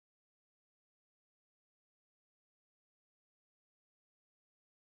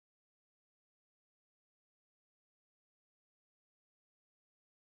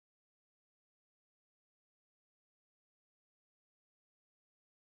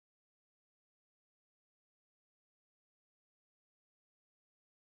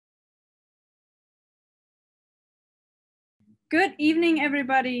Good evening,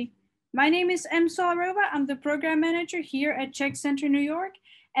 everybody. My name is M. Solarova. I'm the program manager here at Czech Center, New York,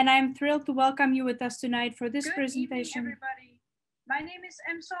 and I'm thrilled to welcome you with us tonight for this presentation. Good evening, everybody. My name is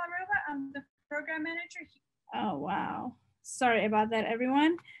M. Solarova. I'm the program manager here. Oh, wow. Sorry about that,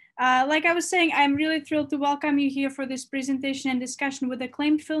 everyone. Like I was saying, I'm really thrilled to welcome you here for this presentation and discussion with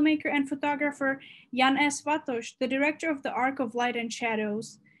acclaimed filmmaker and photographer Jan S. Svatoš, the director of The Arc of Light and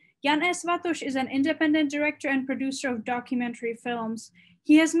Shadows. Jan S. Svatoš is an independent director and producer of documentary films.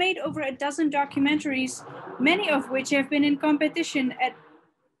 He has made over a dozen documentaries, many of which have been in competition at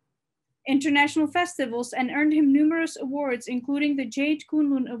international festivals and earned him numerous awards, including the Jade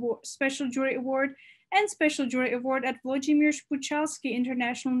Kunlun Award, Special Jury Award and Special Jury Award at Włodzimierz Puchalski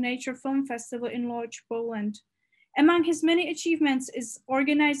International Nature Film Festival in Łódź, Poland. Among his many achievements is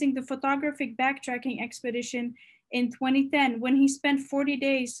organizing the photographic backtracking expedition in 2010, when he spent 40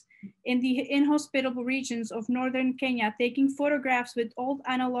 days in the inhospitable regions of northern Kenya, taking photographs with old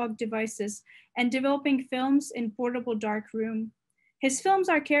analog devices and developing films in portable darkroom. His films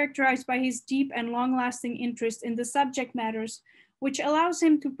are characterized by his deep and long-lasting interest in the subject matters, which allows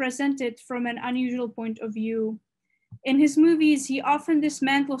him to present it from an unusual point of view. In his movies, he often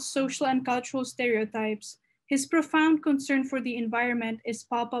dismantles social and cultural stereotypes. His profound concern for the environment is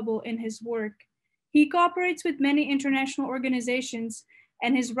palpable in his work. He cooperates with many international organizations,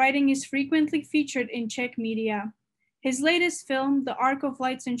 and his writing is frequently featured in Czech media. His latest film, The Arc of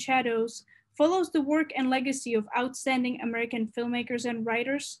Lights and Shadows, follows the work and legacy of outstanding American filmmakers and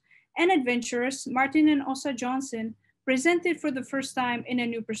writers and adventurers Martin and Åsa Johnson, presented for the first time in a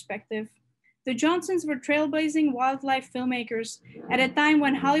new perspective. The Johnsons were trailblazing wildlife filmmakers at a time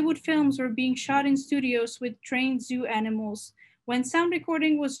when Hollywood films were being shot in studios with trained zoo animals, when sound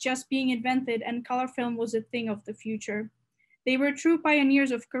recording was just being invented and color film was a thing of the future. They were true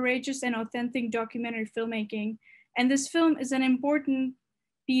pioneers of courageous and authentic documentary filmmaking, and this film is an important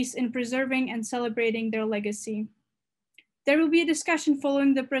piece in preserving and celebrating their legacy. There will be a discussion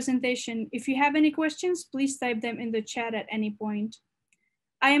following the presentation. If you have any questions, please type them in the chat at any point.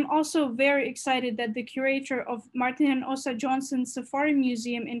 I am also very excited that the curator of Martin and Åsa Johnson Safari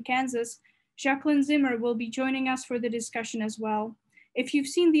Museum in Kansas, Jacqueline Zimmer, will be joining us for the discussion as well. If you've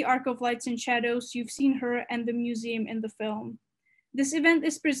seen The Arc of Lights and Shadows, you've seen her and the museum in the film. This event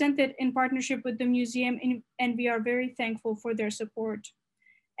is presented in partnership with the museum, and we are very thankful for their support.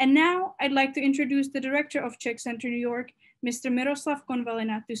 And now I'd like to introduce the director of Czech Center New York, Mr. Miroslav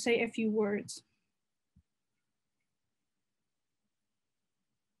Konvalina, to say a few words.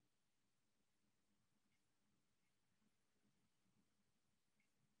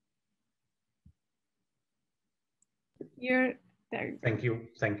 You're there. Thank you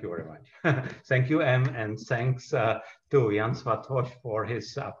very much. Thank you, Em, and thanks to Jan Svatoš for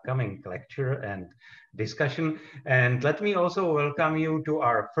his upcoming lecture and discussion. And let me also welcome you to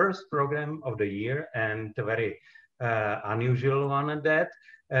our first program of the year, and a very unusual one at that.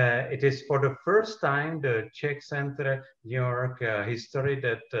 It is for the first time the Czech Center New York history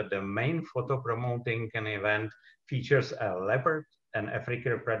that the main photo promoting an event features a leopard, an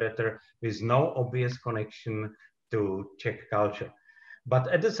African predator with no obvious connection to Czech culture.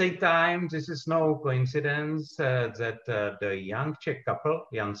 But at the same time, this is no coincidence that the young Czech couple,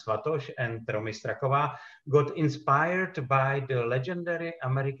 Jan Svatoš and Romy Straková, got inspired by the legendary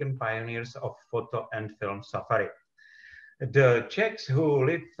American pioneers of photo and film safari. The Czechs who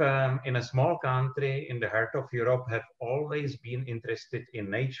live in a small country in the heart of Europe have always been interested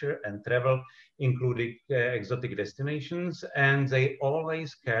in nature and travel, including exotic destinations, and they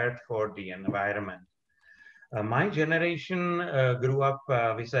always cared for the environment. My generation grew up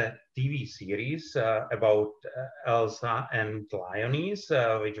with a TV series about Elsa and Lioness,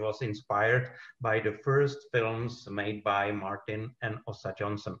 which was inspired by the first films made by Martin and Åsa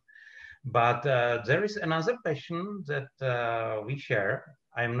Johnson. But there is another passion that we share.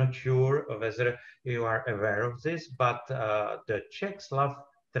 I'm not sure whether you are aware of this, but the Czechs love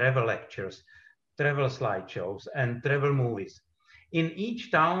travel lectures, travel slideshows, and travel movies. In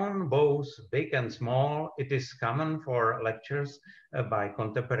each town, both big and small, it is common for lectures by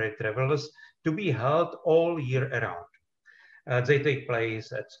contemporary travelers to be held all year around. They take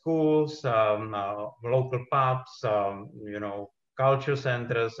place at schools, local pubs, culture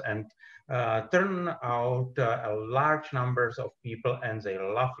centers, and turn out large numbers of people, and they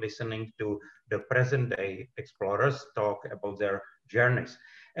love listening to the present-day explorers talk about their journeys.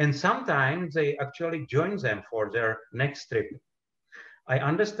 And sometimes they actually join them for their next trip. I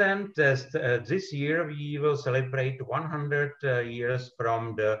understand that this year we will celebrate 100 years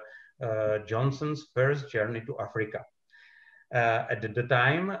from the Johnsons' first journey to Africa. At the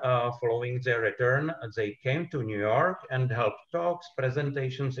time, following their return, they came to New York and held talks,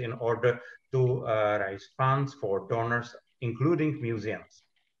 presentations in order to raise funds for donors, including museums.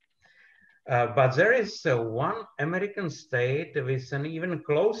 But there is one American state with an even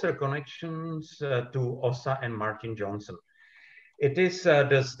closer connections to Osa and Martin Johnson. It is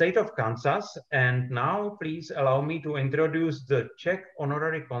the state of Kansas, and now please allow me to introduce the Czech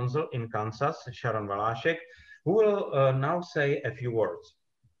honorary consul in Kansas, Sharon Valášek, who will now say a few words.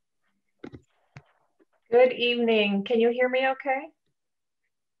 Good evening. Can you hear me okay?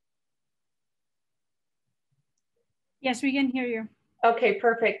 Yes, we can hear you. Okay,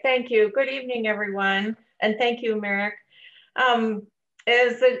 perfect. Thank you. Good evening, everyone. And thank you, Marek. As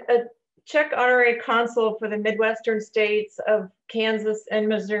a Czech honorary consul for the Midwestern states of Kansas and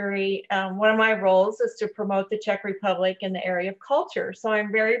Missouri, one of my roles is to promote the Czech Republic in the area of culture. So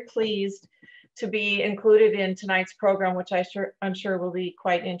I'm very pleased to be included in tonight's program, which I'm sure will be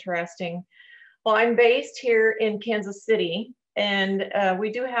quite interesting. Well, I'm based here in Kansas City, and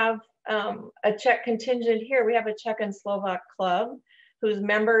we do have a Czech contingent here. We have a Czech and Slovak club whose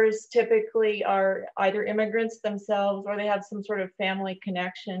members typically are either immigrants themselves or they have some sort of family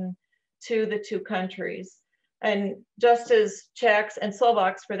connection to the two countries. And just as Czechs and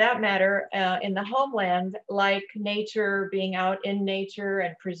Slovaks, for that matter, in the homeland, like nature, being out in nature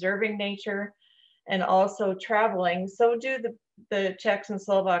and preserving nature, and also traveling, so do the Czechs and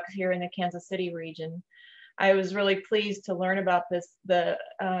Slovaks here in the Kansas City region. I was really pleased to learn about this, the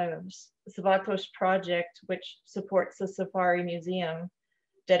Svatoš project, which supports the Safari Museum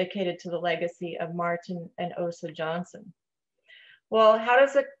dedicated to the legacy of Martin and Osa Johnson. Well, how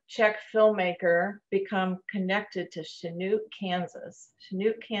does a Czech filmmaker become connected to Chanute, Kansas?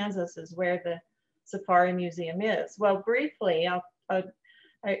 Chanute, Kansas is where the Safari Museum is. Well, briefly,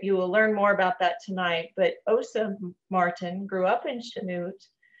 you will learn more about that tonight, but Osa Martin grew up in Chanute.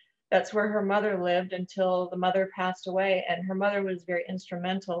 That's where her mother lived until the mother passed away, and her mother was very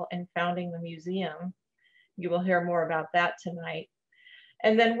instrumental in founding the museum. You will hear more about that tonight.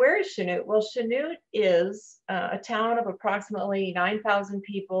 And then where is Chanute? Well, Chanute is a town of approximately 9,000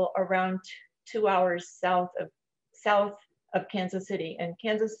 people around 2 hours south of Kansas City. And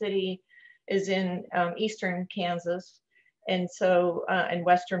Kansas City is in eastern Kansas, and so in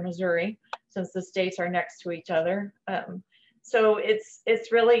western Missouri, since the states are next to each other. So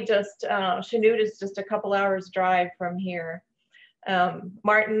it's really just, Chanute is just a couple hours drive from here.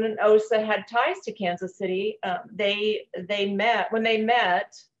 Martin and Osa had ties to Kansas City. When they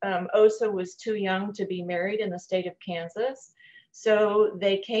met, Osa was too young to be married in the state of Kansas. So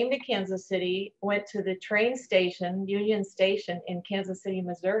they came to Kansas City, went to the train station, Union Station in Kansas City,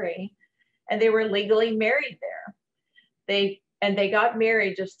 Missouri, and they were legally married there. They got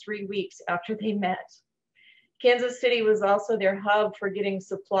married just 3 weeks after they met. Kansas City was also their hub for getting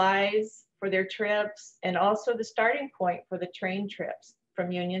supplies for their trips, and also the starting point for the train trips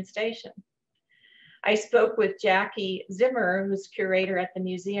from Union Station. I spoke with Jackie Zimmer, who's curator at the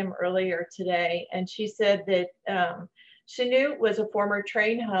museum earlier today, and she said that Chanute was a former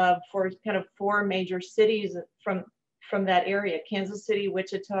train hub for kind of 4 major cities from that area: Kansas City,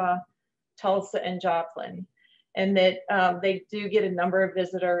 Wichita, Tulsa, and Joplin. And that they do get a number of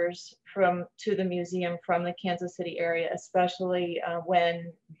visitors to the museum from the Kansas City area, especially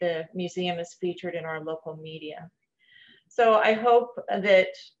when the museum is featured in our local media. So I hope that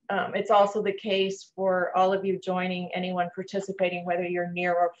it's also the case for all of you joining, anyone participating, whether you're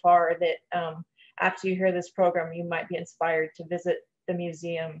near or far, that after you hear this program, you might be inspired to visit the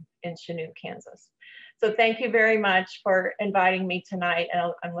museum in Chanute, Kansas. So thank you very much for inviting me tonight,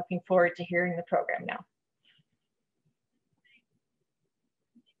 and I'm looking forward to hearing the program now.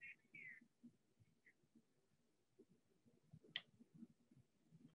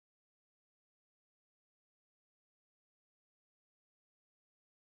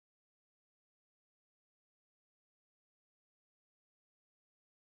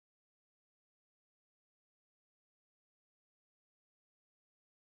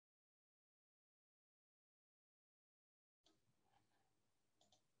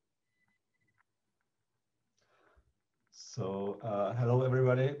 So hello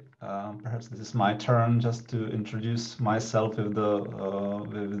everybody. Perhaps this is my turn just to introduce myself with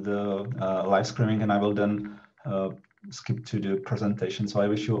the live streaming, and I will then skip to the presentation. So I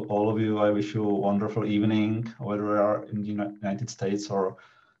wish you, all of you, I wish you a wonderful evening, whether you are in the United States, or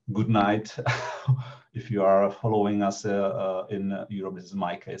good night if you are following us in Europe. This is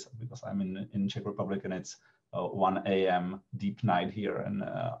my case because I'm in Czech Republic, and it's 1 a.m. deep night here, and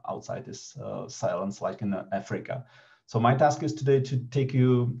outside is silence like in Africa. So my task is today to take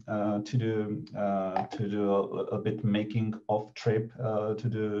you to do a bit making of trip to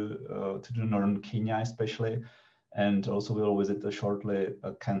the northern Kenya especially, and also we'll visit shortly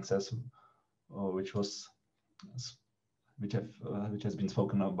Kansas, which has been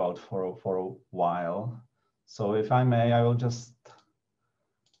spoken about for a while. So if I may, I will just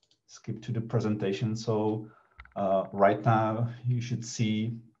skip to the presentation. So right now you should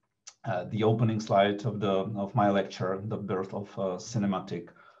see the opening slide of my lecture, The Birth of Cinematic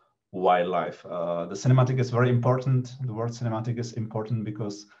Wildlife. The cinematic is very important. The word cinematic is important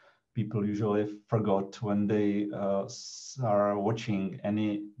because people usually forgot when they are watching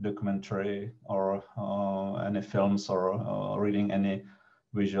any documentary or any films or reading any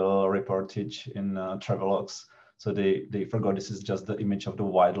visual reportage in travelogues. So they forgot this is just the image of the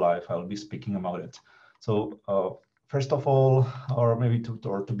wildlife. I'll be speaking about it. So first of all, or maybe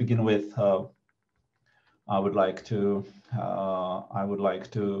to begin with, I would like to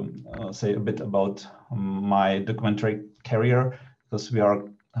say a bit about my documentary career, because we are,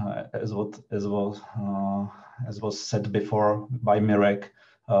 as was said before by Mirek,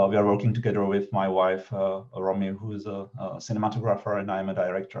 we are working together with my wife Romy, who is a cinematographer, and I'm a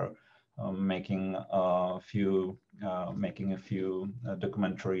director, making a few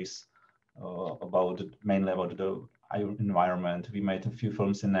documentaries mainly about the environment. We made a few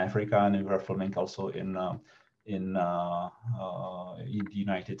films in Africa, and we were filming also in the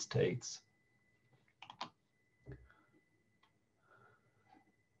United States.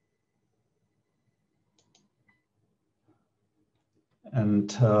 And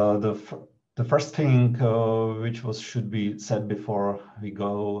the first thing which should be said before we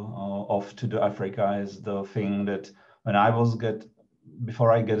go off to the Africa is the thing that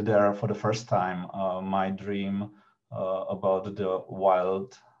before I get there for the first time, my dream about the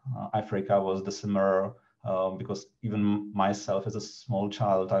wild Africa was the summer, because even myself as a small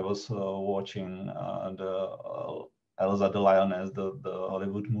child, I was watching the Elsa the Lioness, the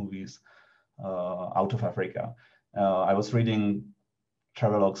Hollywood movies out of Africa. I was reading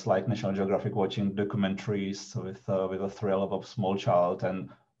travelogues like National Geographic, watching documentaries with a thrill of a small child. And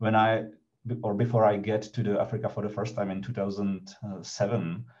before I get to the Africa for the first time in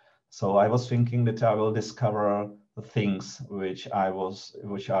 2007, so I was thinking that I will discover the things which I watched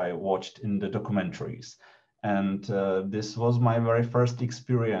in the documentaries, and this was my very first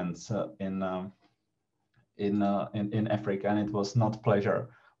experience in Africa, and it was not pleasure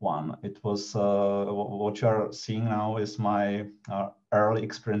one. It was what you are seeing now is my early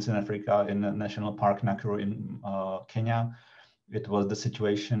experience in Africa in the National Park Nakuru in Kenya. It was the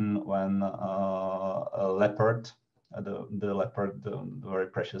situation when a leopard, the leopard, the very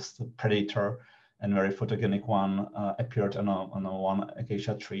precious predator and very photogenic one, appeared on one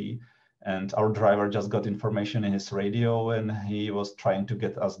acacia tree, and our driver just got information in his radio, and he was trying to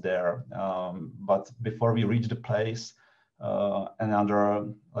get us there. But before we reached the place, another,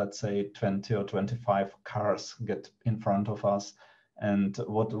 let's say, 20 or 25 cars get in front of us. And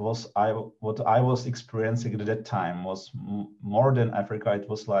what I was experiencing at that time was more than Africa. It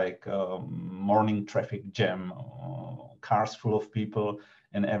was like morning traffic jam, cars full of people.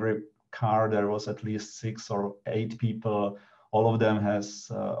 In every car there was at least 6 or 8 people. All of them have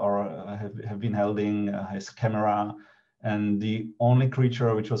been holding his camera. And the only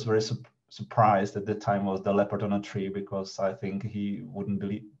creature which was very surprised at the time was the leopard on a tree, because I think he wouldn't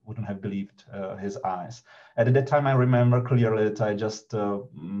have believed his eyes. At that time, I remember clearly that I just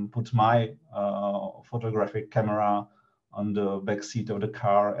put my photographic camera on the back seat of the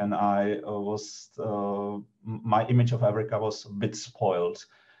car, and my image of Africa was a bit spoiled.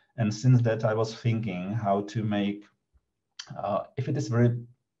 And since that, I was thinking how to make, if it is very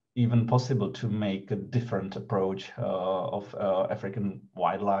even possible, to make a different approach of African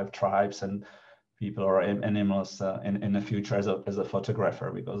wildlife, tribes and people or animals in the future as a photographer,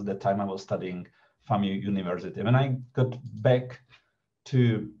 because that time I was studying FAMU University. When I got back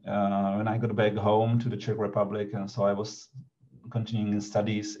home to the Czech Republic, and so I was continuing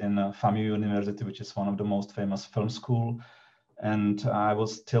studies in FAMU University, which is one of the most famous film school. And I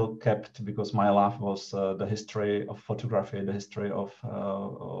was still kept, because my love was the history of photography, the history of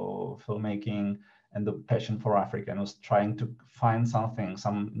filmmaking, and the passion for Africa. And I was trying to find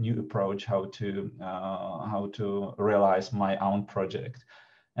some new approach how to realize my own project.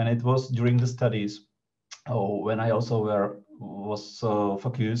 And it was during the studies when I also was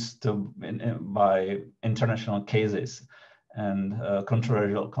focused by international cases and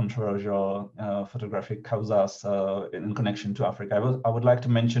controversial photographic causas in connection to Africa. I would like to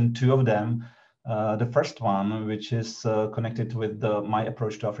mention 2 of them. The first one, which is connected with my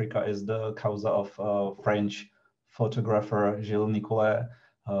approach to Africa, is the causa of French photographer Gilles Nicolet,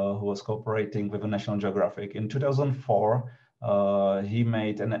 who was cooperating with the National Geographic. In 2004, he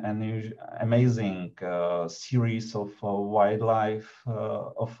made an amazing series of wildlife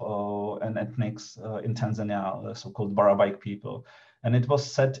and ethnics in Tanzania, so-called Barabike people. And it was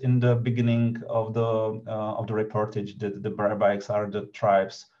set in the beginning of the reportage that the Barabikes are the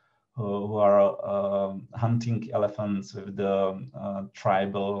tribes who are hunting elephants with the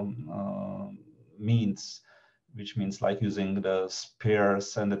tribal means, which means like using the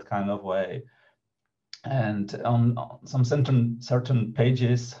spears and that kind of way. And on some certain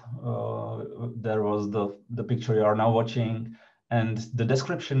pages, there was the picture you are now watching, and the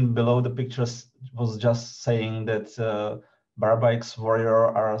description below the pictures was just saying that Barabike's warrior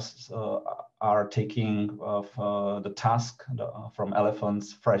are taking the tusk from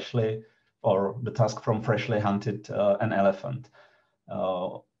elephants freshly, or the tusk from freshly hunted an elephant.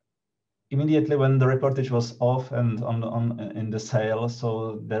 Immediately when the reportage was off and in the sale,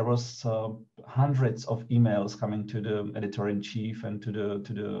 so there was hundreds of emails coming to the editor-in-chief and to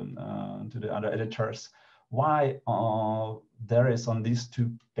the other editors. Why there is on these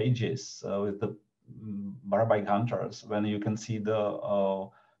 2 pages with the Barabike hunters, when you can see the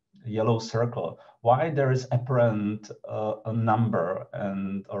yellow circle, why there is apparent a number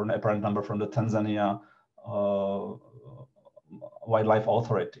or an apparent number from the Tanzania Wildlife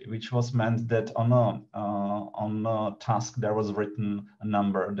Authority, which was meant that on a tusk there was written a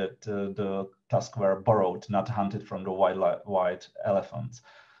number that the tusk were borrowed, not hunted from the white elephants.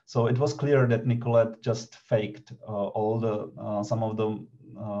 So it was clear that Nicolet just faked all the some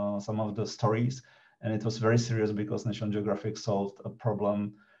of the stories, and it was very serious because National Geographic solved a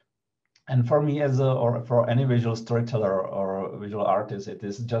problem. And for me, or for any visual storyteller or visual artist, it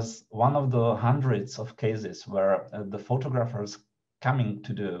is just one of the hundreds of cases where the photographers coming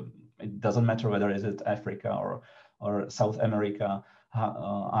to it doesn't matter whether is it Africa or South America,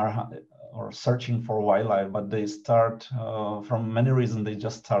 or searching for wildlife, but they start from many reasons, they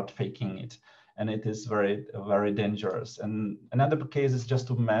just start faking it. And it is very, very dangerous. And another case is just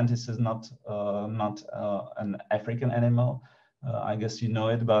to mantis is not an African animal. I guess you know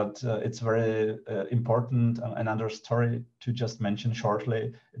it, but it's very important. Another story to just mention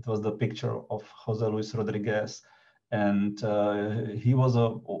shortly, it was the picture of Jose Luis Rodriguez. And he was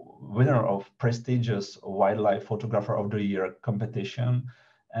a winner of prestigious Wildlife Photographer of the Year competition.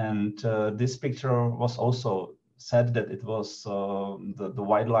 And this picture was also said that it was the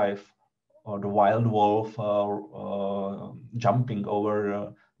wildlife or the wild wolf jumping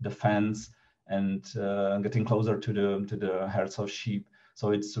over the fence and getting closer to the herds of sheep.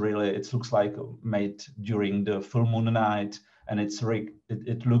 So it's really, it looks like made during the full moon night, and it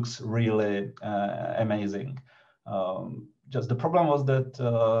looks really amazing. Just the problem was that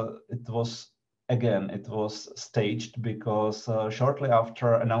it was staged, because shortly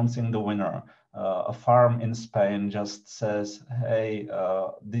after announcing the winner, a farm in Spain just says, "Hey,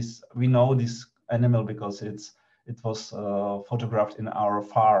 we know this animal because it was photographed in our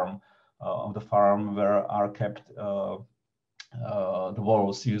farm, the farm where are kept the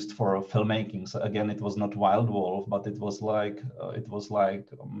wolves used for filmmaking." So again, it was not wild wolf, but it was like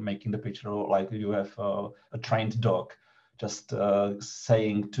making the picture like you have a trained dog, just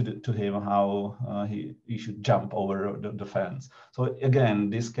saying to him how he should jump over the fence. So again,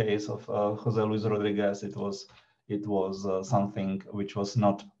 this case of Jose Luis Rodriguez, it was something which was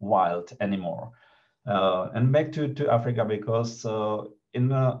not wild anymore. And back to Africa, because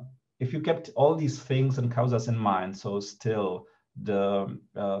if you kept all these things and causas in mind, so still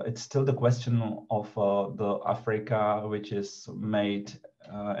it's still the question of the Africa which is made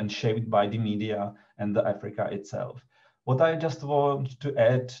and shaped by the media and the Africa itself. What I just want to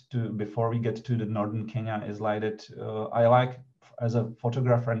add before we get to the northern Kenya is like that I like, as a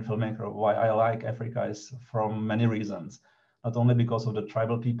photographer and filmmaker, why I like Africa is from many reasons. Not only because of the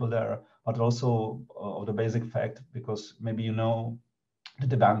tribal people there, but also of the basic fact, because maybe you know the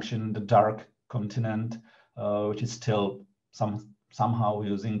Debangshan, the dark continent, which is still somehow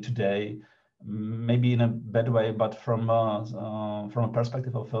using today, maybe in a bad way, but from a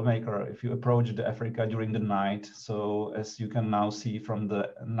perspective of filmmaker, if you approach the Africa during the night, so as you can now see from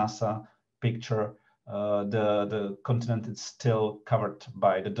the NASA picture, the continent is still covered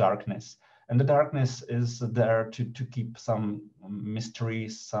by the darkness. And the darkness is there to keep some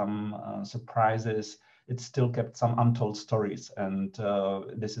mysteries, some surprises. It still kept some untold stories, and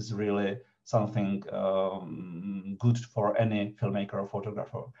this is really something good for any filmmaker or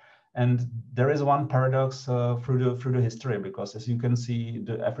photographer. And there is one paradox through the history, because as you can see,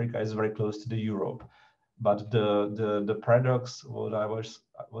 the Africa is very close to the Europe. But the paradox, what I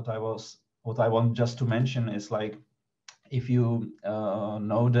was what I want just to mention is like, if you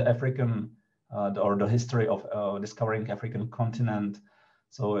know the African or the history of discovering African continent,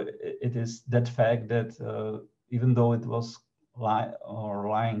 so it is that fact that even though it was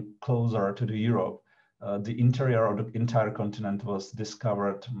lying closer to the Europe, the interior of the entire continent was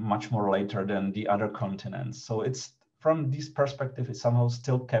discovered much more later than the other continents. So it's, from this perspective, it's somehow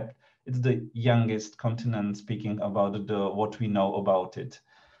still kept. It's the youngest continent, speaking about what we know about it.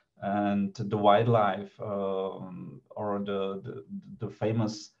 And the wildlife or the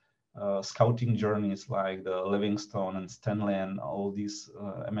famous scouting journeys like the Livingstone and Stanley and all these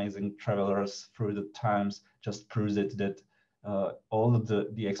amazing travelers through the times just proves it that all of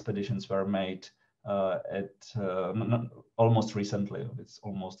the expeditions were made almost recently. It's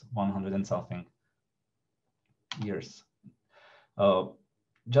almost 100 and something years.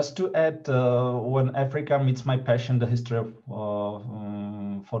 Just to add, when Africa meets my passion, the history of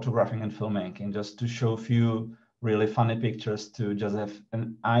photographing and filmmaking, just to show a few really funny pictures to just have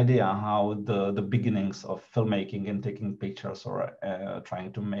an idea how the beginnings of filmmaking and taking pictures or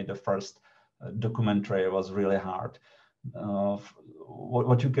trying to make the first documentary was really hard.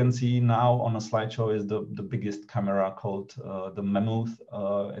 What you can see now on a slideshow is the biggest camera called the Mammoth.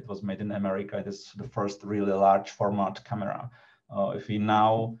 It was made in America. It is the first really large format camera. If we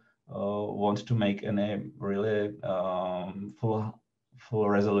now want to make a really full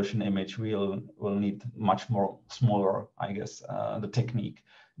resolution image, we'll need much more smaller, I guess, the technique.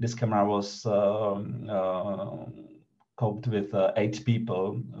 This camera was coped with 8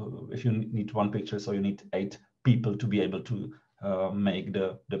 people. If you need one picture, so you need 8 people to be able to make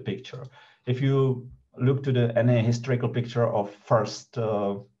the picture. If you look to any historical picture of first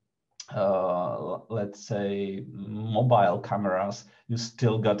let's say mobile cameras, you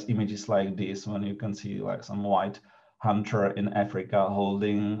still got images like this, when you can see like some white hunter in Africa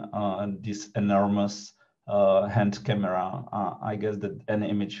holding this enormous hand camera. I guess that any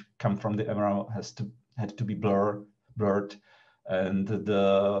image come from the camera had to be blurred, and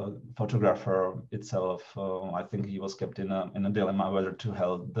the photographer itself, I think he was kept in a dilemma whether to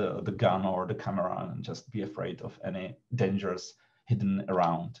hold the gun or the camera and just be afraid of any dangers hidden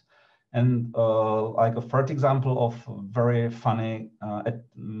around. And like a third example of very funny,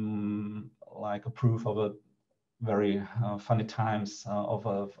 like a proof of a very funny times of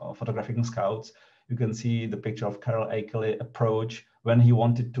photographing scouts, you can see the picture of Carol Akeley approach when he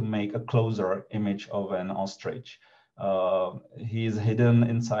wanted to make a closer image of an ostrich. He is hidden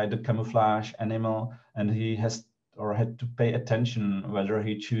inside the camouflage animal, and he has or had to pay attention whether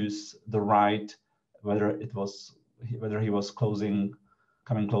he chose the right, whether he was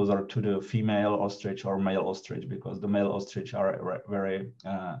coming closer to the female ostrich or male ostrich, because the male ostrich are very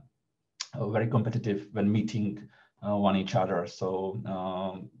very competitive when meeting one each other. So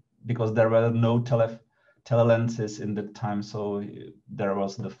because there were no telelenses in the time, so there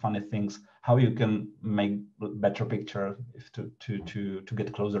was the funny things how you can make better picture if to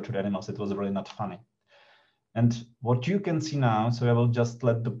get closer to the animals. It was really not funny. And what you can see now, so I will just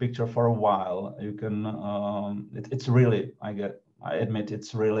let the picture for a while. You can it's really, I admit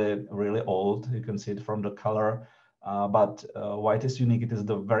it's really old. You can see it from the color, but why it is unique, it is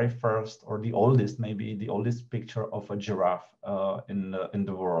the very first, or the oldest, maybe the oldest picture of a giraffe in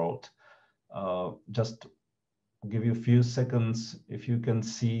the world. Just give you a few seconds if you can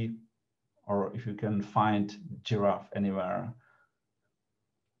see, or if you can find giraffe anywhere.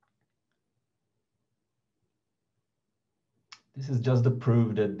 This is just the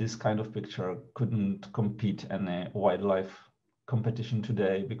proof that this kind of picture couldn't compete in a wildlife competition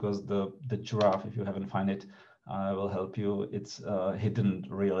today, because the giraffe, if you haven't found it, I will help you. It's hidden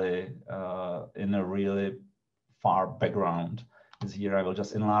really in a really far background. It's here. I will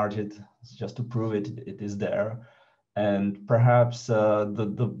just enlarge it just to prove it is there. And perhaps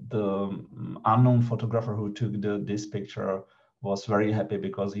the unknown photographer who took this picture was very happy,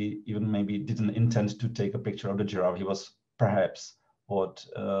 because he even maybe didn't intend to take a picture of the giraffe. He was perhaps, what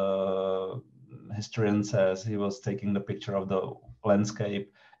historian says, he was taking the picture of the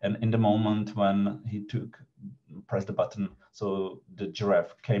landscape, and in the moment when he pressed the button, so the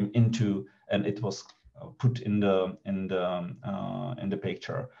giraffe came into, and it was put in the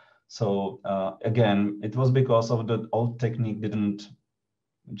picture. So again, it was because of the old technique. Didn't,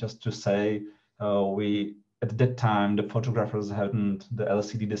 just to say, we at that time the photographers hadn't the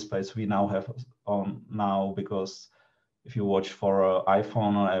LCD displays we now have on now, because if you watch for an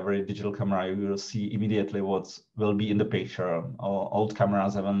iPhone or every digital camera, you will see immediately what will be in the picture. Old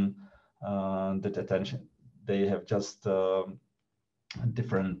cameras haven't that attention. They have just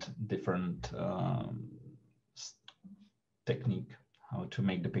different technique to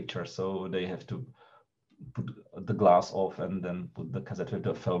make the picture. So they have to put the glass off and then put the cassette with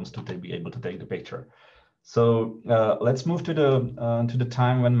the films to be able to take the picture. So let's move to the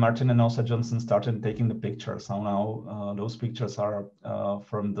time when Martin and Åsa Jonsson started taking the pictures. So now those pictures are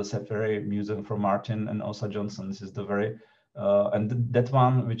from the Safari Museum for Martin and Åsa Jonsson. This is the very and that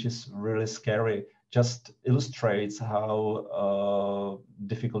one, which is really scary, just illustrates how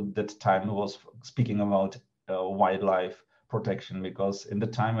difficult that time was, speaking about wildlife protection, because in the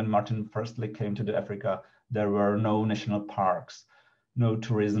time when Martin firstly came to Africa, there were no national parks, no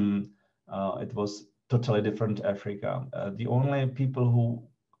tourism. It was totally different Africa. The only people who,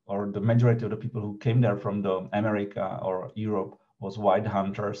 or the majority of the people who came there from the America or Europe was white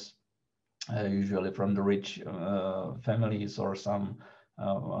hunters, usually from the rich families or some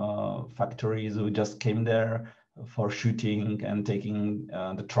factories who just came there for shooting and taking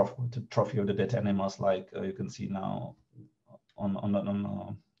the trophy of the dead animals, like you can see now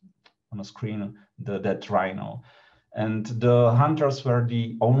on the screen, the dead rhino. And the hunters were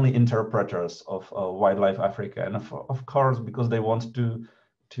the only interpreters of wildlife Africa, and of course, because they want to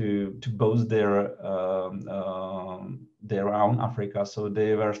boast their own Africa, so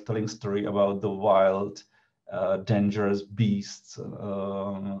they were telling story about the wild, dangerous beasts,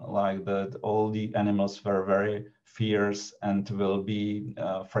 like that. All the animals were very fierce and will be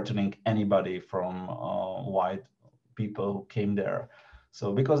threatening anybody from white people who came there.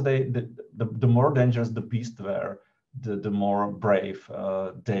 So because the more dangerous the beasts were, the more brave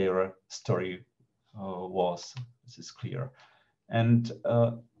their story was. This is clear. And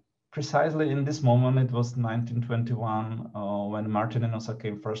precisely in this moment, it was 1921 when Martin and Åsa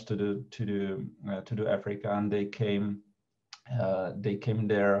came first to Africa, and they came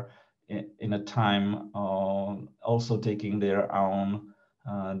there in a time also taking their own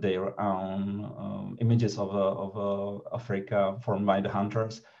images of Africa formed by the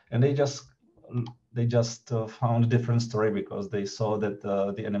hunters, and they just found a different story because they saw that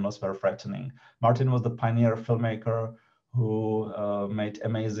the animals were threatening. Martin was the pioneer filmmaker who made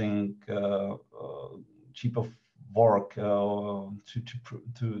amazing cheap of work to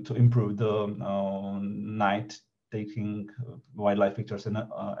improve the night taking wildlife pictures in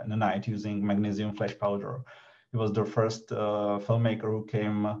the night using magnesium flash powder. He was the first filmmaker who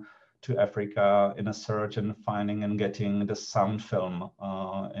came to Africa in a search and finding and getting the sound film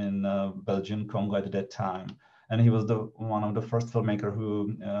in Belgian Congo at that time. And he was one of the first filmmaker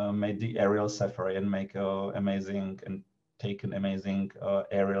who made the aerial safari and make take an amazing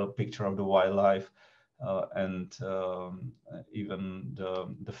aerial picture of the wildlife and even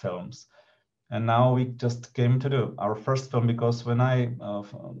the films. And now we just came to our first film, because when I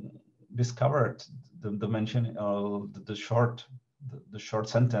discovered the mention, the short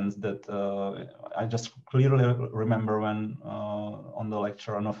sentence that I just clearly remember when on the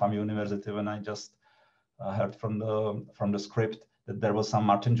lecture on FAMU University, when I just heard from the script that there was some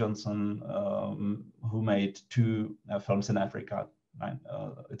Martin Jonsson who made two films in Africa. Right?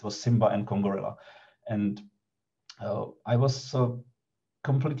 It was Simba and Congorilla, and I was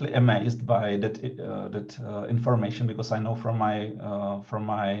completely amazed by that information, because I know from my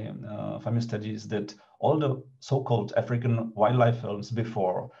family studies that all the so-called African wildlife films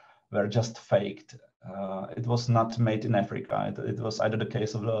before were just faked. It was not made in Africa. It was either the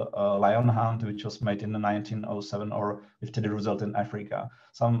case of the Lion Hunt, which was made in 1907, or with Teddy Roosevelt in Africa.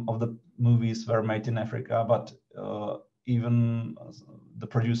 Some of the movies were made in Africa, but even the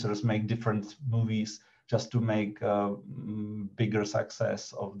producers make different movies just to make bigger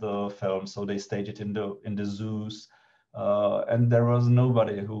success of the film. So they stage it in the zoos, and there was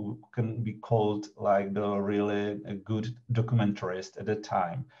nobody who can be called like the really good documentarist at the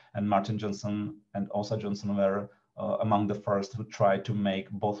time. And Martin Jonsson and Åsa Jonsson were among the first who tried to make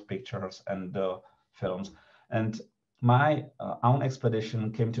both pictures and films. And my own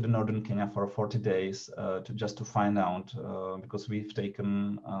expedition came to the northern Kenya for 40 days to find out, because we've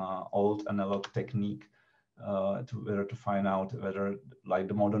taken old analog technique to find out whether like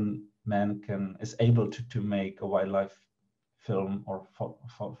the modern man is able to make a wildlife film or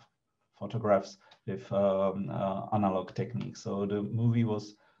photographs with analog technique. So the movie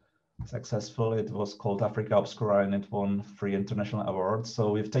was successful. It was called Africa Obscura, and it won 3 international awards.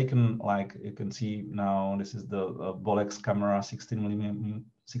 So we've taken, like you can see now, this is the Bolex camera, 16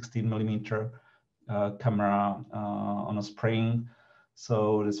 millimeter camera on a spring.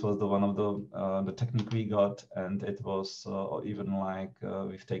 So this was one of the technique we got, and it was even like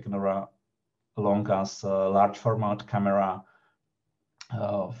we've taken along us a large format camera.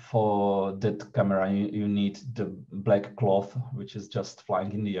 For that camera, you need the black cloth, which is just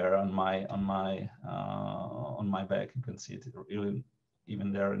flying in the air on my back. You can see it really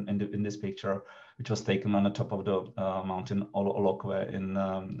even there in this picture, which was taken on the top of the mountain Olokwe in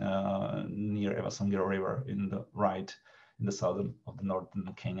near Evasongiro River in the southern of the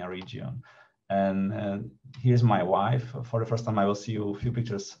northern Kenya region. And here's my wife. For the first time, I will see you a few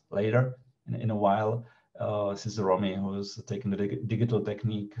pictures later in a while. This is Romy, who's taking the digital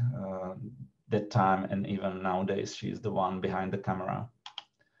technique that time, and even nowadays, she's the one behind the camera.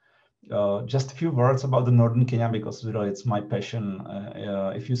 Just a few words about the northern Kenya, because really it's my passion.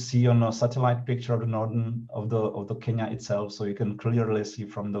 If you see on a satellite picture of the northern of the Kenya itself, so you can clearly see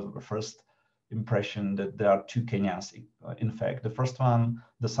from the first impression that there are two Kenyas. In fact, the first one,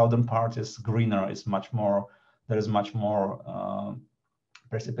 the southern part, is greener. Is much more. There is much more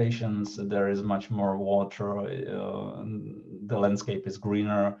precipitations. There is much more water. The landscape is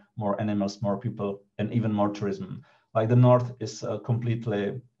greener. More animals, more people, and even more tourism. Like the north is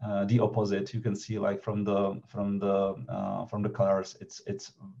completely the opposite. You can see, like from the colors,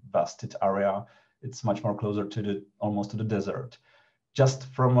 it's vast area. It's much more closer to almost to the desert. Just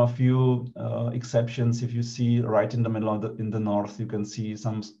from a few exceptions, if you see right in the middle of in the north, you can see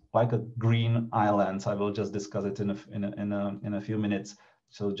some like a green islands. I will just discuss it in a few minutes.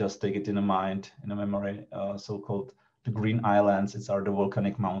 So just take it in a mind, in a memory. So-called the green islands. It's are the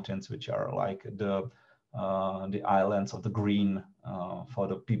volcanic mountains, which are like the islands of the green for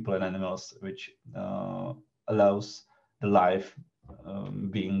the people and animals, which allows the life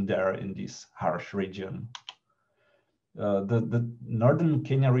being there in this harsh region. The northern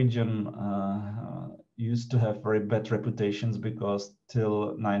Kenya region used to have very bad reputations because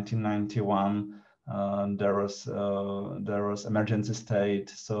till 1991 there was emergency state.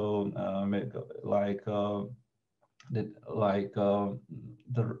 So the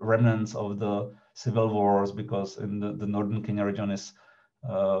remnants of the civil wars, because in the northern Kenya region is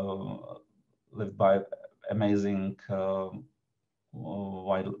lived by amazing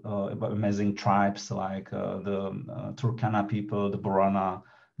amazing tribes like the Turkana people, the Borana,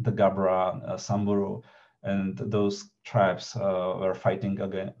 the Gabra, Samburu, and those tribes were fighting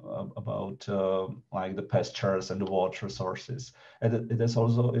again about like the pastures and the water sources. And it has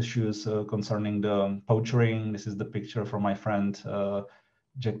also issues concerning the poaching. This is the picture from my friend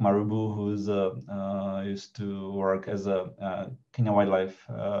Jack Marubu, who's used to work as a Kenya Wildlife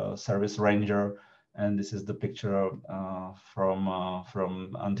Service ranger, and this is the picture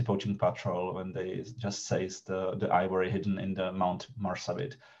from anti-poaching patrol when they just seized the ivory hidden in the Mount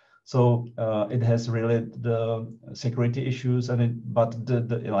Marsabit. So it has really the security issues, but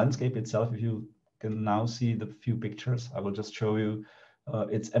the landscape itself, if you can now see the few pictures, I will just show you.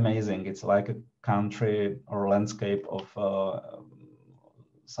 It's amazing. It's like a country or landscape of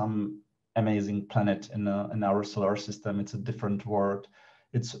some amazing planet in our solar system. It's a different world.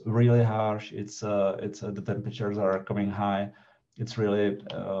 It's really harsh. It's the temperatures are coming high. It's really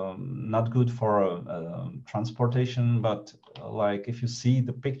not good for transportation. But like if you see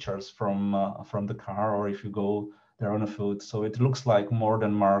the pictures from the car, or if you go there on a foot, so it looks like more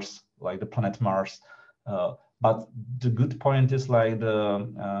than Mars, like the planet Mars. But the good point is like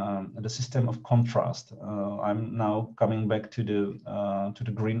the system of contrast. I'm now coming back to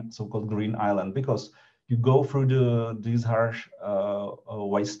the green, so-called green island, because you go through these harsh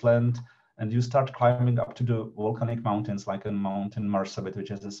wasteland, and you start climbing up to the volcanic mountains, like a mountain Marsabit, which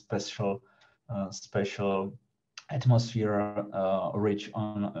has a special atmosphere, rich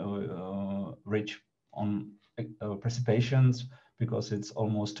on precipitations, because it's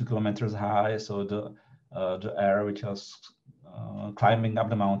almost 2 kilometers high. So the air which is climbing up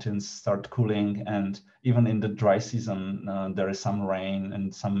the mountains start cooling, and even in the dry season there is some rain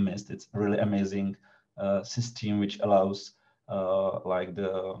and some mist. It's really amazing system which allows like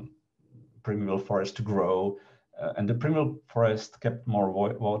the primeval forest to grow, and the primeval forest kept more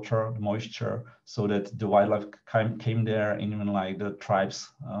water, moisture, so that the wildlife came there, and even like the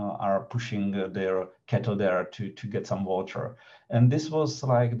tribes are pushing their cattle there to get some water. And this was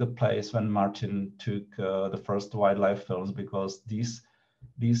like the place when Martin took the first wildlife films, because this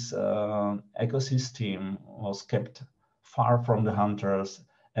ecosystem was kept far from the hunters,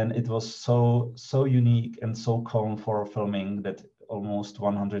 and it was so unique and so calm for filming that almost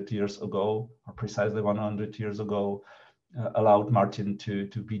 100 years ago, or precisely 100 years ago, allowed Martin to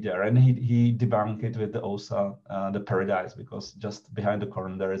be there. And he debunked it with the OSA, the Paradise, because just behind the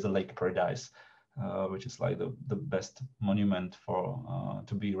corner there is a Lake Paradise, which is like the best monument for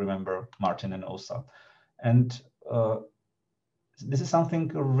to be remember Martin and OSA. And this is something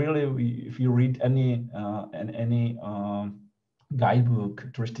really, if you read any guidebook,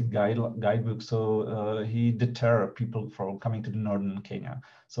 touristic guidebook, so he deter people from coming to the northern Kenya.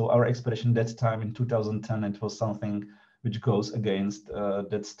 So our expedition that time in 2010, it was something which goes against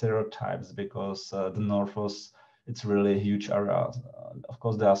that stereotypes, because the North was, it's really a huge area. Of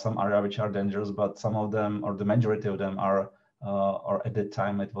course, there are some areas which are dangerous, but some of them, or the majority of them, are, or at that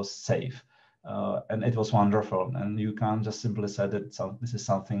time, it was safe. And it was wonderful. And you can't just simply say that this is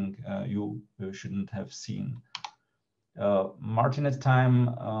something you shouldn't have seen. Martin at the time,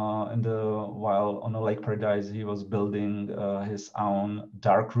 while on a Lake Paradise, he was building his own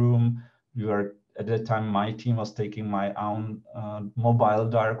dark room. We were, at that time, my team was taking my own mobile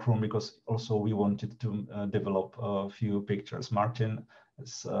dark room, because also we wanted to develop a few pictures. Martin,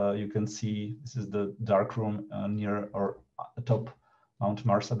 as you can see, this is the dark room near or atop Mount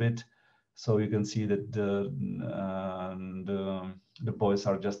Marsabit. So you can see that the boys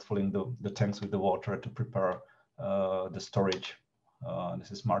are just filling the tanks with the water to prepare the storage.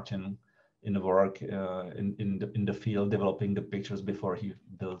 This is Martin in the work in the field, developing the pictures before he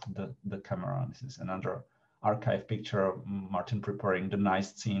built the camera. This is another archive picture of Martin preparing the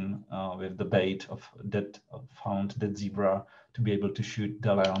nice scene with the bait of found dead zebra to be able to shoot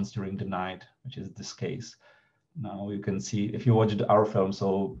the lions during the night, which is this case. Now you can see, if you watched our film,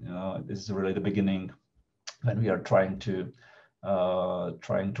 so this is really the beginning when we are trying to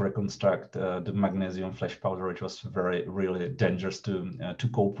reconstruct the magnesium flesh powder, which was really dangerous to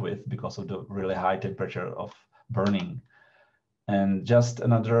cope with because of the really high temperature of burning. And just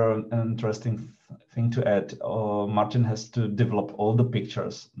another interesting thing to add, Martin has to develop all the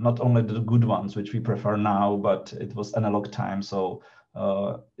pictures, not only the good ones, which we prefer now, but it was analog time. So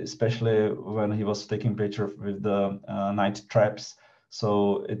especially when he was taking pictures with the night traps.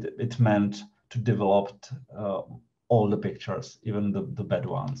 So it meant to develop all the pictures, even the bad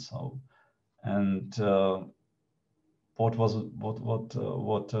ones. So, and what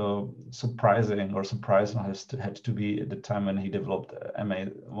surprising or surprising had to be at the time when he developed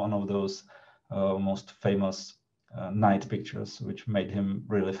one of those most famous night pictures, which made him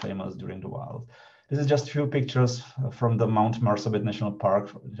really famous during the wild. This is just a few pictures from the Mount Marsabit National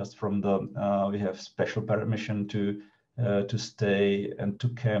Park. Just from the we have special permission to stay and to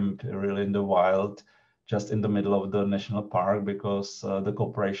camp really in the wild, just in the middle of the national park, because the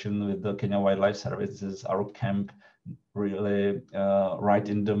cooperation with the Kenya Wildlife Service. This is our camp, really right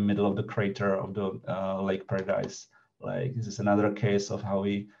in the middle of the crater of the Lake Paradise. Like, this is another case of how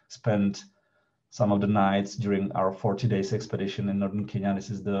we spent some of the nights during our 40 days expedition in northern Kenya. This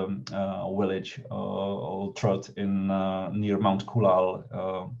is the village Old Trot in near Mount Kulal.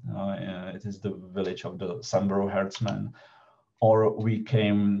 It is the village of the Samburu herdsmen. Or we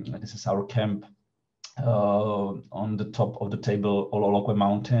came, this is our camp on the top of the table Ololokwe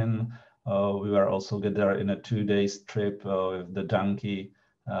Mountain. We were also there in a 2-day trip with the donkeys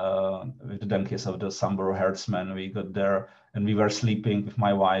of the Samburu herdsmen. We got there and we were sleeping with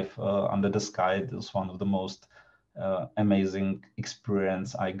my wife under the sky. It was one of the most amazing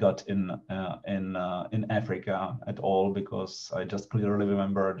experience I got in Africa at all, because I just clearly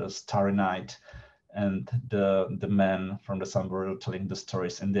remember the starry night and the men from the Samburu telling the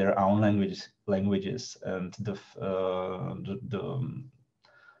stories in their own languages, and the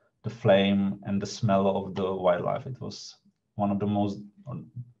flame and the smell of the wildlife. It was one of the most,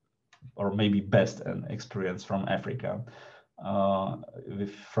 or maybe best experience from Africa,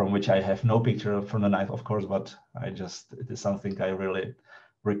 from which I have no picture from the night, of course, but it is something I really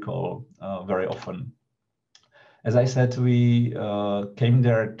recall very often. As I said, we came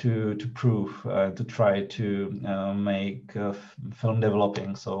there to prove, to try to make film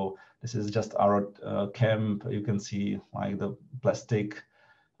developing. So this is just our camp. You can see like the plastic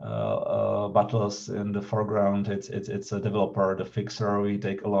bottles in the foreground. It's a developer, the fixer we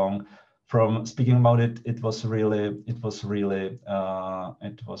take along. From speaking about it, it was really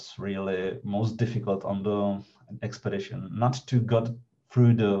most difficult on the expedition, not to get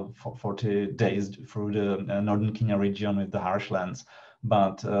through the 40 days through the northern Kenya region with the harshlands,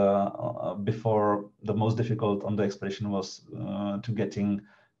 but before, the most difficult on the expedition was to getting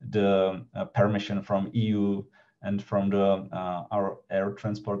the permission from EU and from our air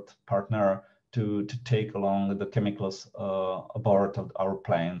transport partner to take along the chemicals aboard of our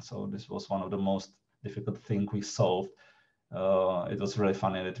plane. So this was one of the most difficult things we solved. It was really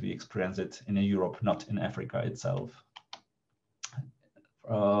funny that we experienced it in Europe, not in Africa itself.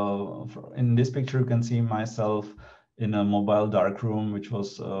 In this picture, you can see myself in a mobile darkroom, which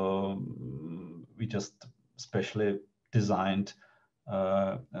was we just specially designed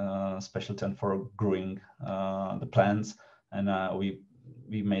special tent for growing the plants, and we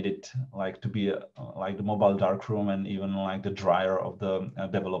made it like to be like the mobile darkroom, and even like the dryer of the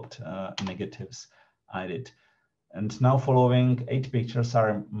developed negatives I did. And now following 8 pictures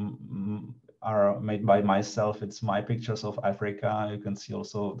are are made by myself. It's my pictures of Africa. You can see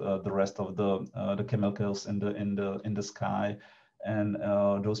also the rest of the chemicals in the sky, and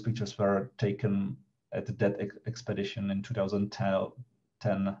those pictures were taken at that expedition in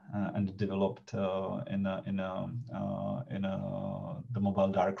 2010 and developed in the mobile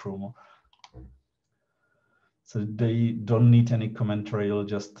darkroom. So they don't need any commentary. I will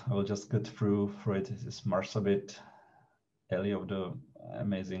just get through it. This is Marsabit, alley of the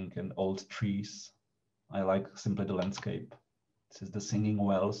amazing and old trees. I like simply the landscape. This is the singing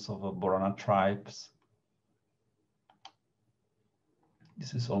wells of the Borana tribes.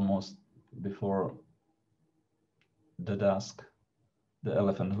 This is almost before the dusk. The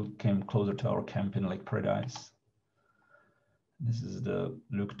elephant who came closer to our camp in Lake Paradise. This is the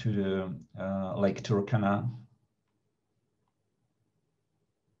look to the Lake Turkana.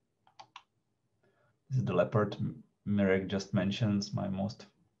 This is the leopard Mirek just mentions, my most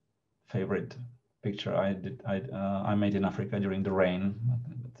favorite picture I made in Africa during the rain.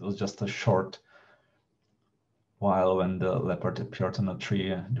 It was just a short while when the leopard appeared on a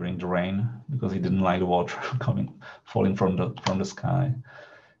tree during the rain because he didn't like the water falling from the sky.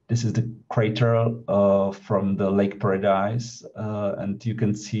 This is the crater from the Lake Paradise, and you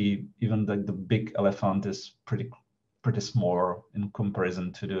can see even the big elephant is pretty small in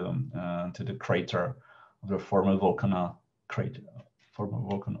comparison to the crater of the former volcano crater.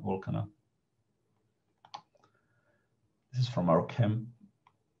 This is from our camp,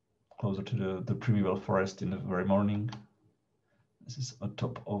 closer to the primeval forest in the very morning. This is on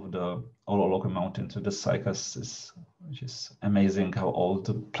top of the Ololoke mountain, so the cycas which is amazing how all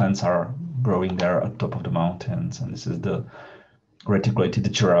the plants are growing there at top of the mountains. And this is the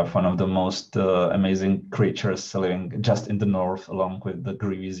reticulated giraffe, one of the most amazing creatures living just in the north, along with the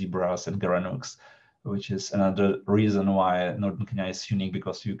grevy's zebras and garanuks, which is another reason why Northern Kenya is unique,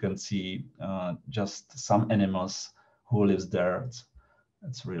 because you can see just some animals who lives there.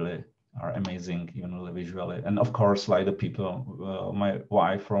 It's really are amazing, even visually. And of course, like the people, my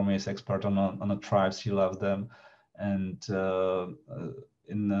wife Romy is expert on the tribes. She loves them, and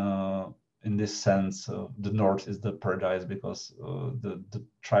in this sense, the north is the paradise, because the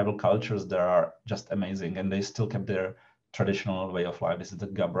tribal cultures there are just amazing, and they still kept their traditional way of life. This is the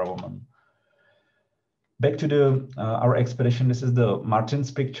Gabra woman. Back to our expedition. This is the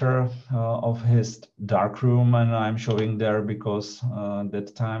Martin's picture of his darkroom, and I'm showing there because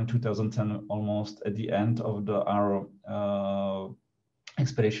that time, 2010, almost at the end of our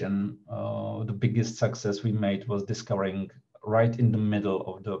expedition, the biggest success we made was discovering right in the middle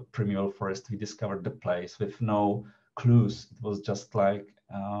of the primeval forest. We discovered the place with no clues. It was just like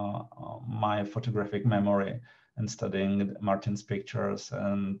my photographic memory and studying Martin's pictures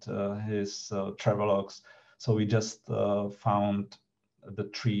and his travelogues. So we just found the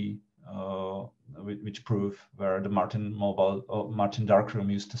tree which prove where the Martin darkroom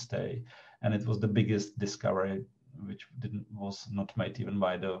used to stay, and it was the biggest discovery, which was not made even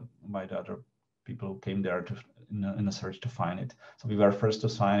by the other people who came there in a search to find it. So we were first to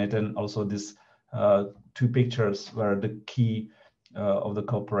find it, and also these two pictures were the key of the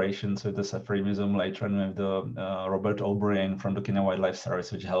cooperations with the Safari Museum later, and with the Robert O'Brien from the Kenya Wildlife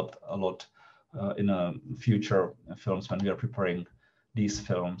Service, which helped a lot in future films when we are preparing these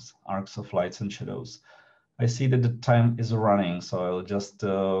films, Arcs of Lights and Shadows. I see that the time is running, so I'll just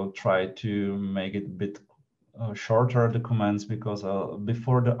try to make it a bit shorter, the comments, because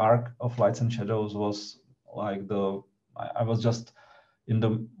before the Arc of Lights and Shadows was like I was just in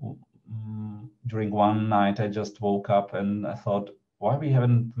the during one night I just woke up and I thought, why we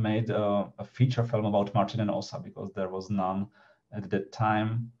haven't made a feature film about Martin and Osa, because there was none at that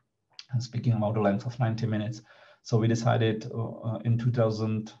time, and speaking about the length of 90 minutes. So we decided in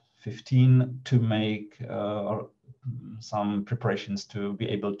 2015 to make some preparations to be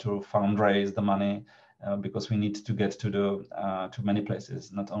able to fundraise the money, because we need to get to many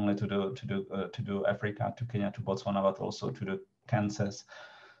places, not only to Africa, to Kenya, to Botswana, but also to the Kansas.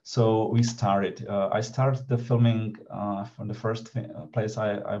 So we started. I started the filming from the first place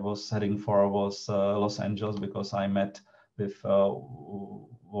I was heading for was Los Angeles, because I met with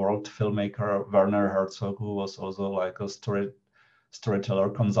world filmmaker Werner Herzog, who was also like a storyteller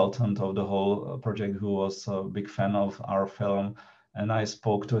consultant of the whole project, who was a big fan of our film. And I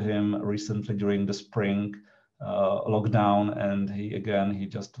spoke to him recently during the spring lockdown, and he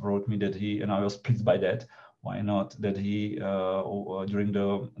just wrote me that and I was pleased by that. Why not? That he during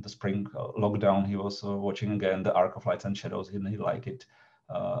the spring lockdown, he was watching again the Arc of Lights and Shadows, and he liked it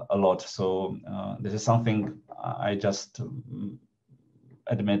a lot. So this is something I just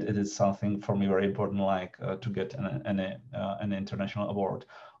admit it is something for me very important, like to get an international award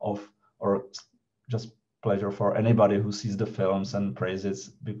of or just pleasure for anybody who sees the films and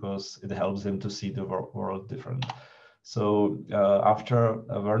praises, because it helps him to see the world different. So after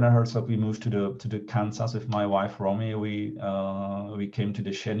Werner Herzog, we moved to the Kansas with my wife Romy. We came to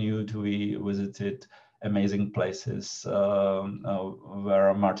the Chanute. We visited amazing places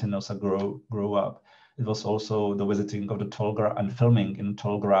where Martin also grew up. It was also the visiting of the tall and filming in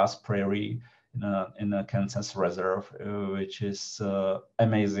tall grass prairie in a Kansas reserve, which is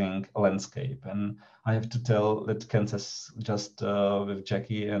amazing landscape. And I have to tell that Kansas just with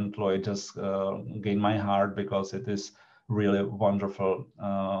Jackie and Lloyd just gained my heart, because it is really wonderful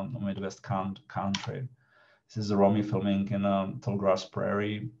Midwest country. This is Romy filming in a tall grass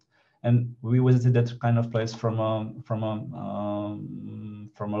prairie. And we visited that kind of place from a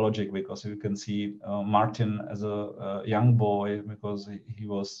logic, because you can see Martin as a young boy, because he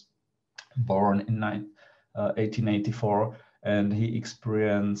was born in 1884, and he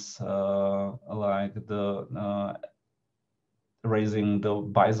experienced like the raising the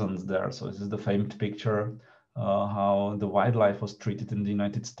bisons there. So this is the famed picture how the wildlife was treated in the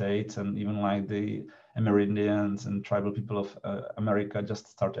United States, and even like the Amerindians and tribal people of America just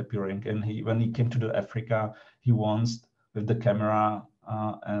start appearing. And when he came to the Africa, he wants with the camera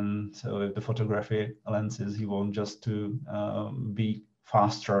and with the photography lenses, he wants just to be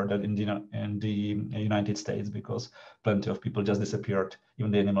faster than in the United States, because plenty of people just disappeared,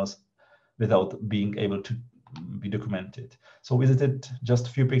 even the animals, without being able to be documented. So we visited just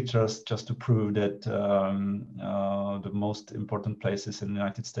a few pictures just to prove that the most important places in the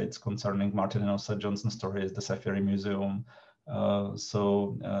United States concerning Martin and Osa Johnson's story is the Safari Museum. This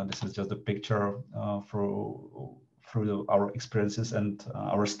is just a picture through our experiences and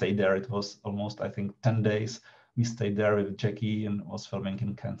our stay there. It was almost, I think, 10 days. We stayed there with Jackie and was filming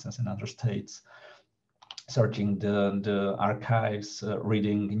in Kansas and other states, searching the archives,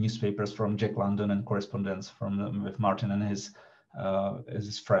 reading newspapers from Jack London and correspondence with Martin and his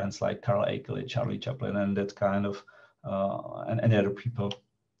friends like Carl Akeley, Charlie Chaplin, and that kind of and any other people.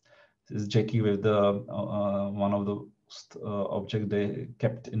 This is Jackie with the one of the object they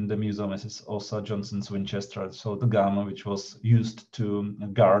kept in the museum is Osa Johnson's Winchester, so the gun which was used to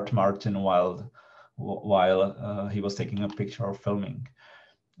guard Martin while he was taking a picture or filming.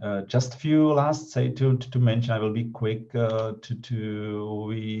 Just a few last to mention, I will be quick.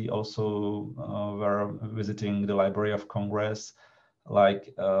 We also were visiting the Library of Congress,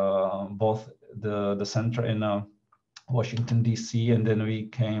 like both the center in Washington D.C. and then we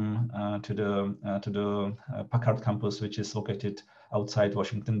came to the Packard campus, which is located outside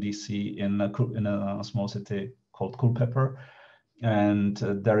Washington D.C. in a small city called Culpeper. And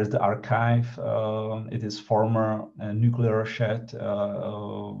there is the archive. It is former nuclear shed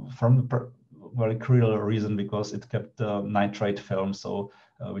from the very cruel reason, because it kept nitrate film, so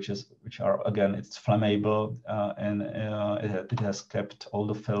which are again, it's flammable, and it has kept all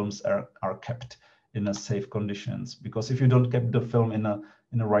the films are kept in a safe conditions, because if you don't keep the film in the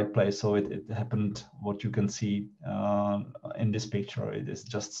right place, so it happened what you can see in this picture. It is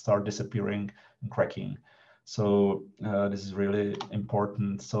just start disappearing and cracking. So this is really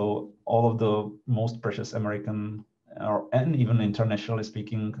important. So all of the most precious American and even internationally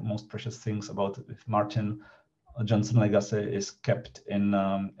speaking, most precious things about Martin Johnson legacy is kept in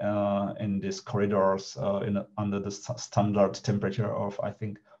these corridors under the standard temperature of, I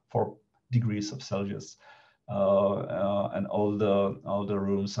think, 4 degrees of Celsius, and all the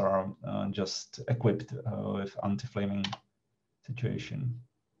rooms are just equipped with anti-flaming situation.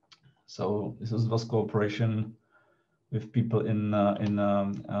 So this was cooperation with people in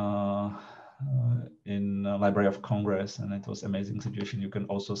Library of Congress, and it was amazing situation. You can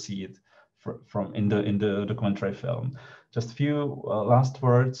also see it from in the documentary film. Just a few last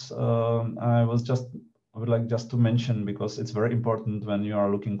words. I would like just to mention, because it's very important when you are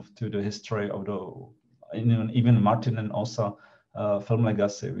looking to the history of even Martin and Osa film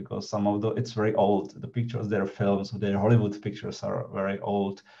legacy, because some of it's very old. The pictures, their films, their Hollywood pictures are very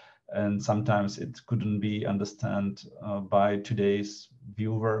old, and sometimes it couldn't be understood by today's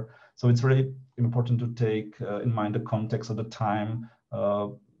viewer. So it's really important to take in mind the context of the time,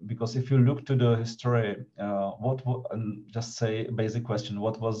 because if you look to the history, and just say a basic question,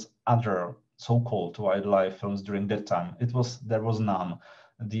 what was other so-called wildlife films during that time? There was none.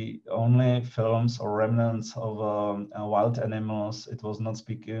 The only films or remnants of wild animals, it was not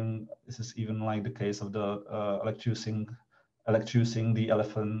speaking. This is even like the case of the electrocuting the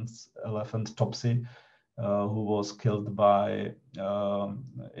elephant Topsy, who was killed by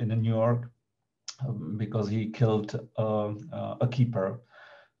in New York because he killed a keeper.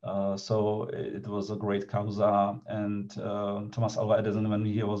 So it was a great causa, and Thomas Alva Edison, when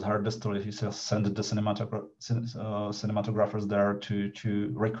he was heard the story, he just sent the cinematographers there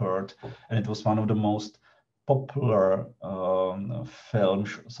to record, and it was one of the most popular film,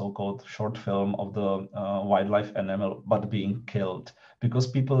 so-called short film of the wildlife animal, but being killed, because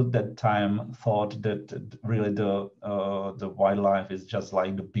people at that time thought that really the wildlife is just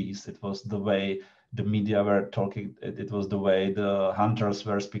like the beast. It was the way the media were talking. It was the way the hunters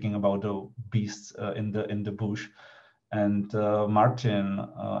were speaking about the beasts in the bush. And Martin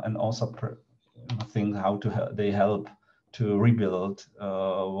and also I think how they help to rebuild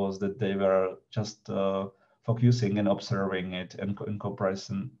was that they were just focusing and observing it in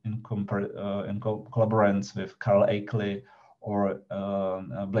collaborations with Carl Akeley or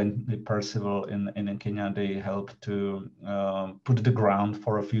Blaney Percival in Kenya. They helped to put the ground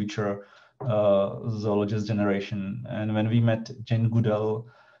for a future zoologist generation. And when we met Jane Goodall,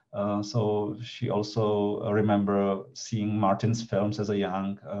 so she also remember seeing Martin's films as a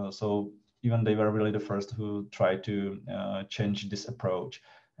young. So even they were really the first who tried to change this approach.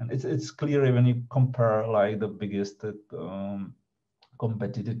 And it's clear when you compare like the biggest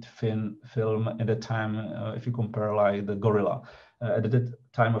competitive film at the time, if you compare like the gorilla. At the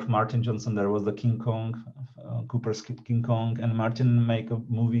time of Martin Johnson, there was the King Kong, Cooper's King Kong, and Martin made a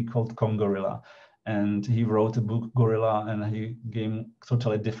movie called Kong Gorilla. And he wrote a book, Gorilla, and he gave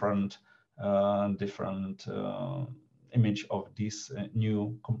totally different image of this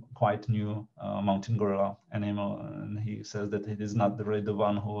quite new mountain gorilla animal. And he says that it is not really the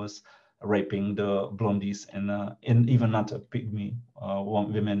one who was raping the blondies in even not a pygmy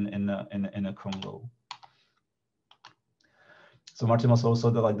women in a Congo. So Martin was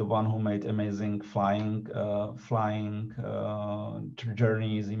also the one who made amazing flying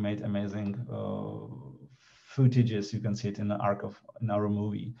journeys. He made amazing footages. You can see it in our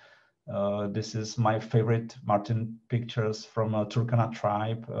movie. This is my favorite Martin pictures from a Turkana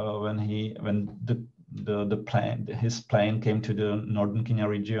tribe when his plane came to the northern Kenya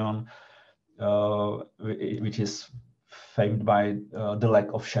region, which is famed by the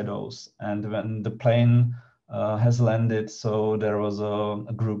lack of shadows. And when the plane has landed, so there was a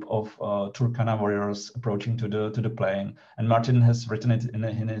group of Turkana warriors approaching to the plane, and Martin has written it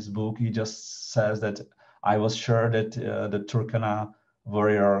in his book. He just says that I was sure that the Turkana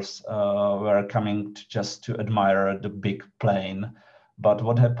warriors were coming just to admire the big plane, but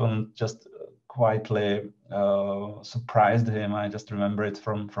what happened just quietly surprised him. I just remember it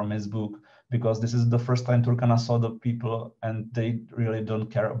from his book, because this is the first time Turkana saw the people, and they really don't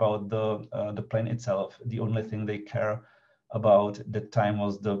care about the plane itself. The only thing they care about that time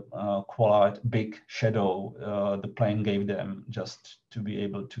was the quiet big shadow the plane gave them, just to be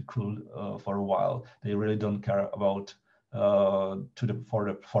able to cool for a while. They really don't care about for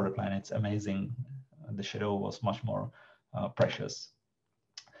the plane. It's amazing. The shadow was much more precious.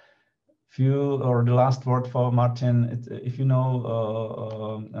 The last word for Martin, if you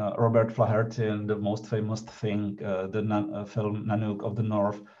know Robert Flaherty and the most famous thing, the film Nanook of the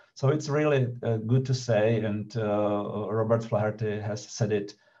North. So it's really good to say, and Robert Flaherty has said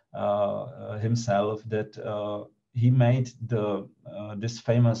it himself, that he made this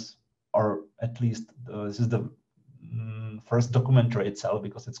famous, or at least this is the first documentary itself,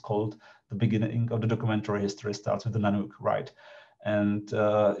 because it's called The Beginning of the Documentary History Starts with the Nanook, right? And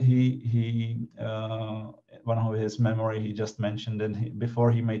he one of his memory, he just mentioned that before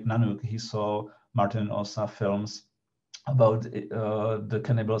he made Nanook, he saw Martin Osa films about the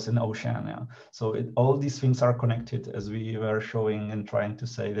cannibals in Oceania. So all these things are connected, as we were showing and trying to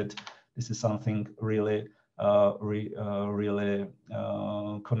say that this is something really, really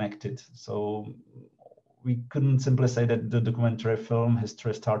connected. So we couldn't simply say that the documentary film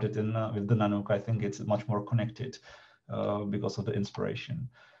history started with the Nanook. I think it's much more connected. Because of the inspiration.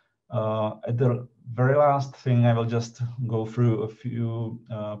 At the very last thing, I will just go through a few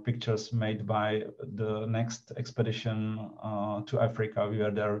pictures made by the next expedition to Africa. We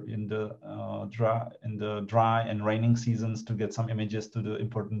were there in the dry and raining seasons to get some images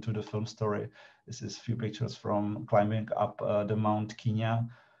important to the film story. This is a few pictures from climbing up the Mount Kenya,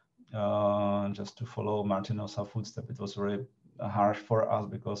 just to follow Martin Osa's footsteps. It was very harsh for us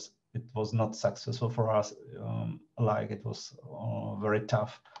because it was not successful for us. Like it was very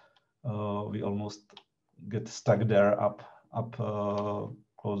tough. We almost get stuck there up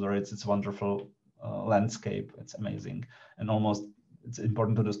closer. It's wonderful landscape. It's amazing, and almost it's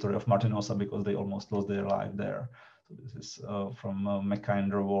important to the story of Martin Osa because they almost lost their life there. So this is from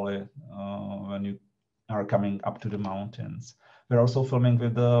Mackinder Valley when you are coming up to the mountains. we're also filming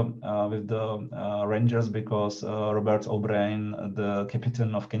with the rangers because Robert O'Brien, the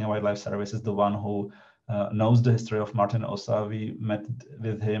captain of Kenya Wildlife Service, is the one who knows the history of Martin Osa. We met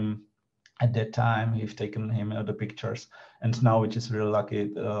with him at that time. We've taken him the pictures, and now, which is really lucky,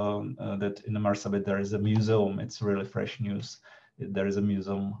 that in Marsabit there is a museum. It's really fresh news. There is a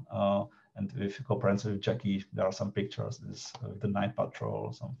museum, and with cooperation with Jackie, there are some pictures. This the night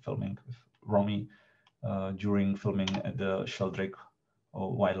patrol, some filming with Romy during filming at the Sheldrick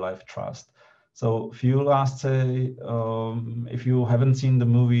Wildlife Trust. So if you last say, if you haven't seen the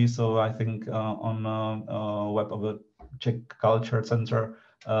movie, so I think on web of the Czech Culture Center,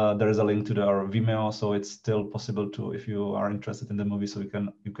 there is a link to our Vimeo, so it's still possible to, if you are interested in the movie, so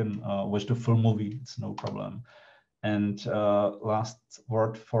you can watch the full movie. It's no problem. And last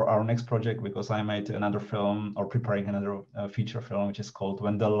word for our next project, because I made another film, or preparing another feature film, which is called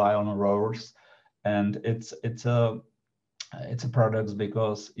When the Lion Roars, and it's a paradox,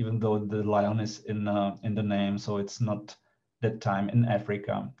 because even though the lion is in the name, so it's not that time in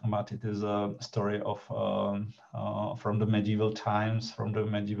Africa, but it is a story of from the medieval times, from the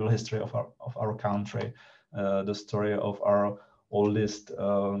medieval history of our country, the story of our oldest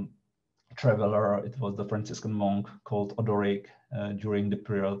traveler. It was the Franciscan monk called Odorik during the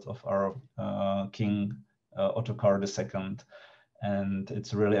period of our king Otakar II, and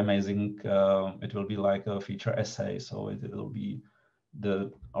it's really amazing. It will be like a feature essay, so it will be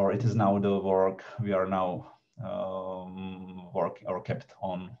it is now the work we are now kept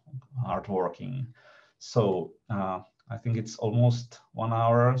on hard working. So I think it's almost 1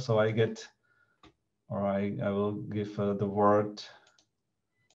 hour, so I will give the word.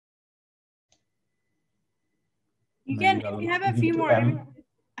 You can, if you have a few more.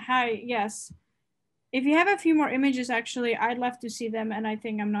 Hi, yes. If you have a few more images, actually, I'd love to see them, and I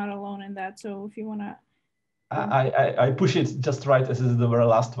think I'm not alone in that. So if you wanna. I push it just right as is the very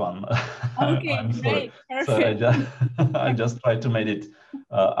last one. Okay, great, perfect. So I just tried to make it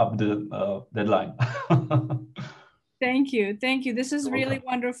up the deadline. Thank you, thank you. This is really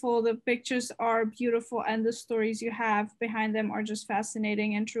wonderful. The pictures are beautiful, and the stories you have behind them are just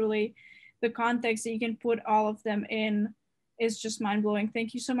fascinating, and truly, the context that you can put all of them in is just mind-blowing.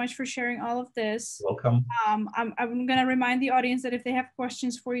 Thank you so much for sharing all of this. Welcome. I'm gonna remind the audience that if they have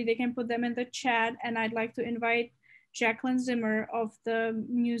questions for you, they can put them in the chat, and I'd like to invite Jacqueline Zimmer of the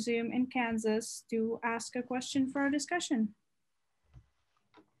museum in Kansas to ask a question for our discussion.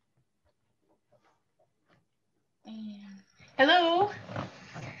 Hello,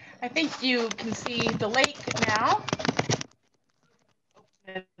 I think you can see the lake now.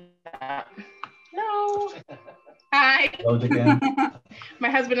 Hello. Hi. Hello, Jackie. My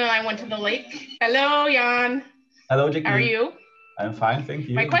husband and I went to the lake. Hello, Jan. Hello, Jackie. How are you? I'm fine, thank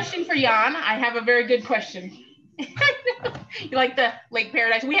you. My question for Jan, I have a very good question. You like the Lake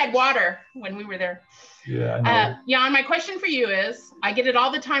Paradise? We had water when we were there. Yeah, I know. Jan, my question for you is, I get it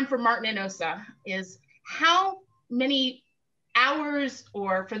all the time for Martin and Osa, is how many hours,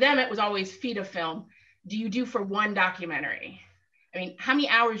 or for them it was always feet of film, do you do for one documentary? I mean, how many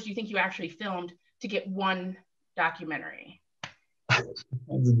hours do you think you actually filmed to get one documentary?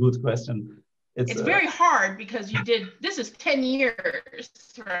 That's a good question. It's very hard because you did, this is 10 years,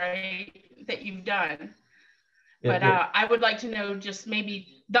 right, that you've done. Yeah, but I would like to know just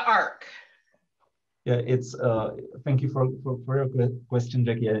maybe the arc. Yeah, it's, thank you for your question,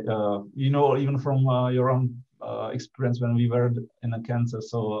 Jackie. You know, even from your own experience when we were in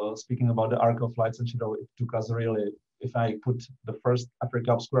Kansas, so speaking about the arc of Lights and Shadows, it took us really, if I put the first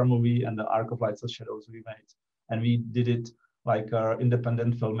Africa Obscura movie and the arc of Lights and Shadows we made, and we did it like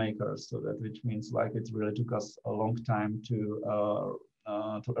independent filmmakers, so that, which means like it really took us a long time to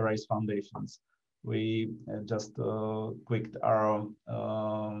erase foundations. We just quicked our,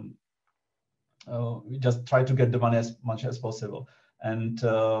 we just try to get the money as much as possible. And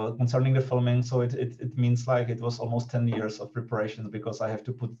concerning the filming, so it means like it was almost 10 years of preparation, because I have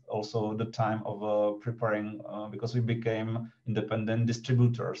to put also the time of preparing, because we became independent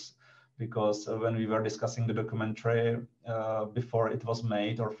distributors. Because when we were discussing the documentary before it was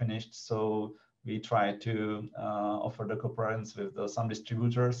made or finished, so we tried to offer the cooperation with some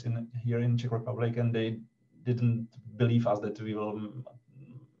distributors here in Czech Republic, and they didn't believe us that we will,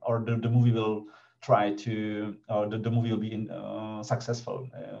 or the movie will try to, or the movie will be successful,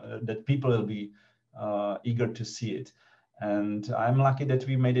 that people will be eager to see it. And I'm lucky that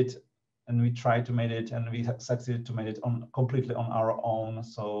we made it, and we tried to make it, and we succeeded to make it completely on our own.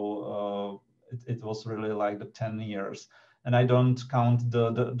 So it was really like the 10 years. And I don't count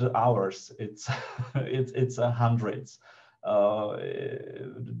the hours. It's it's hundreds.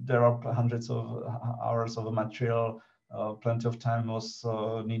 There are hundreds of hours of material plenty of time was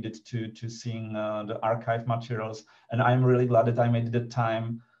needed to seeing the archive materials. And I'm really glad that I made the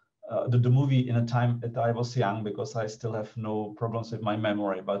time, the movie in a time that I was young, because I still have no problems with my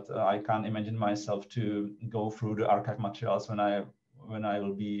memory, but I can't imagine myself to go through the archive materials when I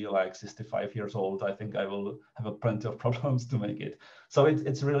will be like 65 years old. I think I will have plenty of problems to make it. So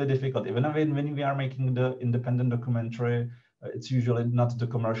it's really difficult. Even when we are making the independent documentary, it's usually not the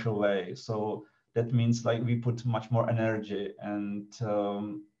commercial way. So that means like we put much more energy, and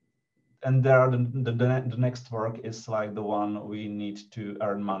there are the next work is like the one we need to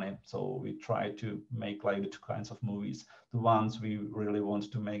earn money. So we try to make like the two kinds of movies. The ones we really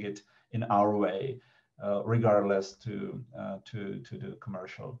want to make it in our way, regardless to the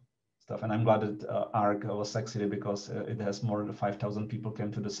commercial stuff. And I'm glad that ARC was succeeded, because it has more than 5,000 people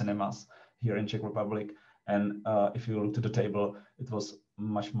came to the cinemas here in Czech Republic. And if you look to the table, it was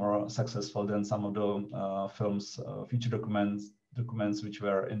much more successful than some of the films, feature documents which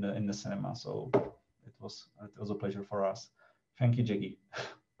were in the cinema. So it was a pleasure for us. Thank you, Jackie.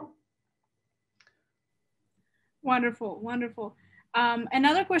 Wonderful, wonderful.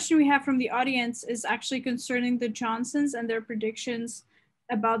 Another question we have from the audience is actually concerning the Johnsons and their predictions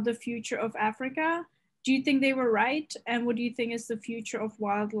about the future of Africa. Do you think they were right? And what do you think is the future of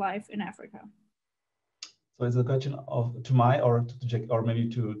wildlife in Africa? So it's a question to my or to Jackie, or maybe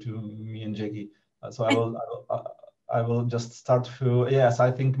to me and Jackie. So I will just start through. Yes,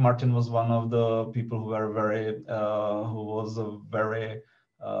 I think Martin was one of the people who were very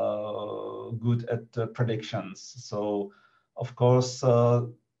good at predictions. So of course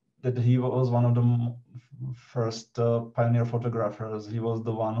that he was one of the first pioneer photographers. He was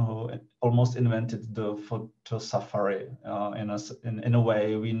the one who almost invented the photo safari in a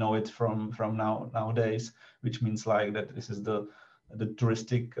way we know it from nowadays, which means like that this is the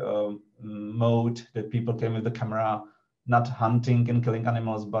touristic mode that people came with the camera, not hunting and killing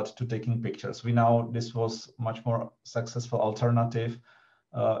animals, but to taking pictures. We know this was much more successful alternative.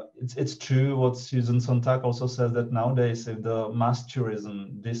 It's true what Susan Sontag also says, that nowadays if the mass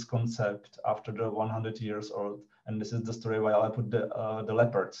tourism, this concept after the 100 years old, and this is the story while I put the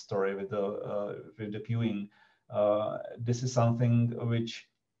leopard story with the queuing, this is something which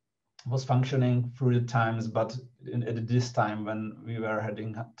was functioning through the times, but at this time when we were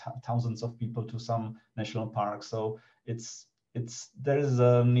heading thousands of people to some national parks, so there is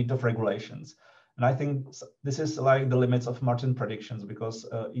a need of regulations. And I think this is like the limits of Martin predictions, because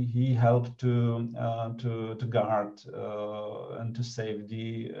he helped to guard and to save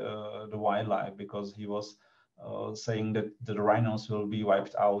the wildlife, because he was saying that the rhinos will be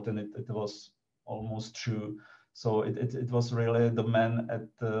wiped out, and it was almost true. So it was really the man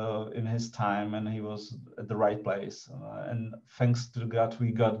in his time, and he was at the right place. And thanks to God,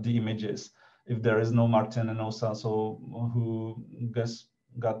 we got the images. If there is no Martin and no Sasso, who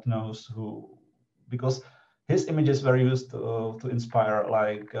God knows who, because his images were used to inspire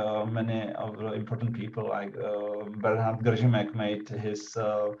like many of the important people, like Bernhard Grzimek made his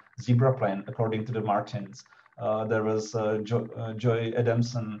zebra plane according to the Martins. There was Joy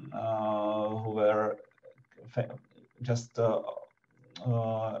Adamson, who were just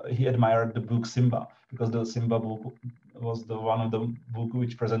he admired the book Simba, because the Simba book was one of the book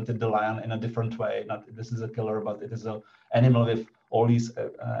which presented the lion in a different way. Not this is a killer, but it is an animal with all these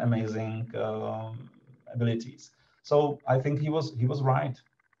amazing abilities. So I think he was right.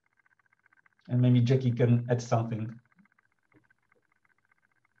 And maybe Jackie can add something,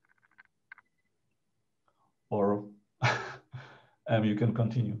 or you can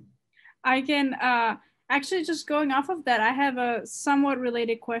continue. I can actually, just going off of that, I have a somewhat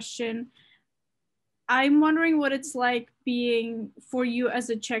related question. I'm wondering what it's like being for you as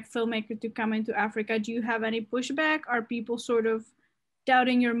a Czech filmmaker to come into Africa. Do you have any pushback? Are people sort of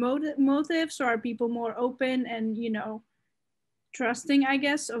doubting your motives, or are people more open and, you know, trusting, I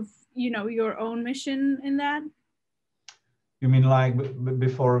guess, of, you know, your own mission in that? You mean like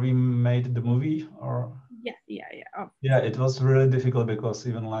before we made the movie, or? Yeah. Oh. Yeah, it was really difficult, because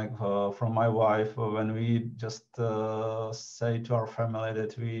even like from my wife, when we just say to our family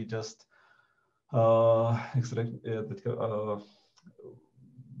that we just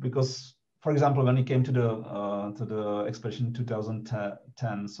because, for example, when we came to the expedition in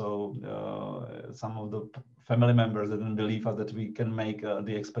 2010, so some of the family members didn't believe us that we can make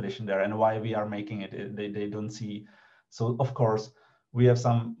the expedition there, and why we are making it. They don't see. So of course, we have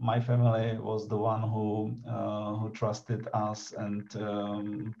my family was the one who trusted us and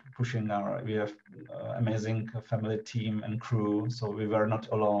pushing we have amazing family team and crew, so we were not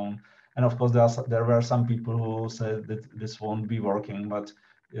alone. And of course, there were some people who said that this won't be working, but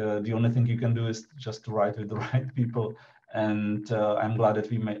the only thing you can do is just to write with the right people. And I'm glad that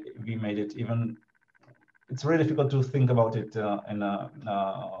we made it. Even it's really difficult to think about it from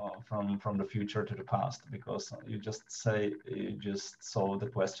the future to the past, because you just solve the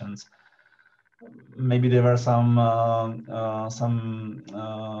questions. Maybe there were some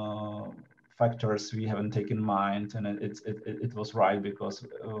factors we haven't taken in mind, and it was right, because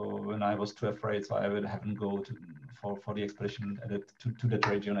when I was too afraid, so I haven't go for the expedition to that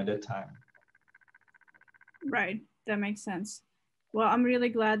region at that time. Right, that makes sense. Well, I'm really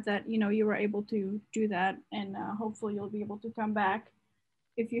glad that you were able to do that, and hopefully you'll be able to come back.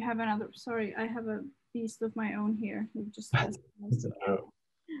 If you have another, sorry, I have a beast of my own here who just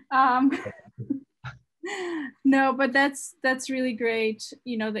no, but that's really great,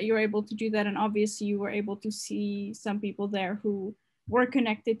 that you're able to do that, and obviously you were able to see some people there who were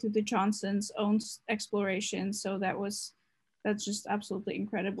connected to the Johnsons' own exploration. So that's just absolutely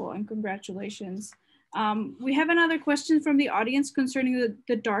incredible, and congratulations. We have another question from the audience concerning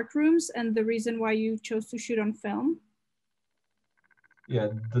the dark rooms and the reason why you chose to shoot on film. Yeah,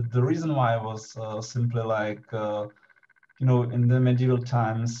 the reason why was simply like, in the medieval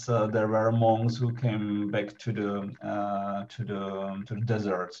times, there were monks who came back to the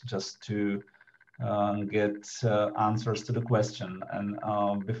desert just to get answers to the question. And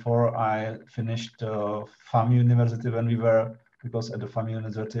before I finished FAM University, because at the FAM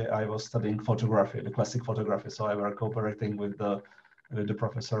University I was studying photography, the classic photography. So I were cooperating with the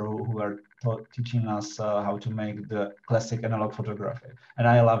professor who were teaching us how to make the classic analog photography, and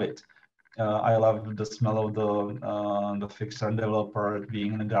I love it. I love the smell of the fixer and developer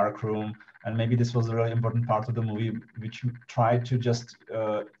being in a dark room, and maybe this was a really important part of the movie, which tried to just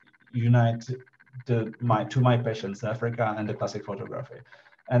unite my passions, Africa and the classic photography.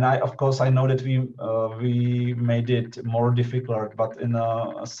 And of course, I know that we made it more difficult, but in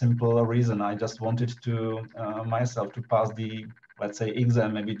a simple reason. I just wanted to myself to pass the, let's say,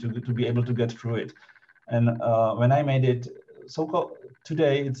 exam, maybe to be able to get through it. And when I made it,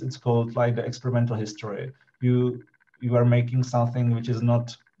 today it's called like the experimental history. You are making something which is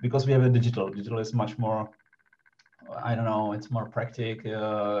not, because we have a digital is much more, I don't know, it's more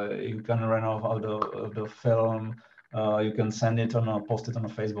practical. You can run off the film, you can send it post it on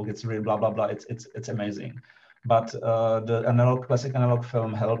Facebook. It's really blah blah blah. It's amazing. But the classic analog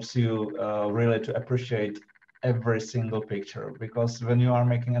film helps you really to appreciate every single picture, because when you are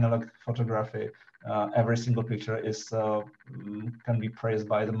making analog photography, every single picture can be praised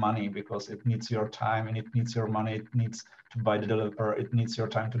by the money, because it needs your time and it needs your money. It needs to buy the developer. It needs your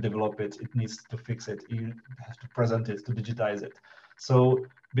time to develop it. It needs to fix it. You have to present it, to digitize it. So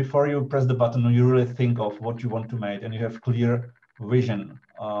before you press the button, you really think of what you want to make, and you have clear vision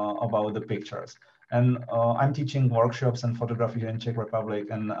about the pictures. And I'm teaching workshops and photography here in Czech Republic,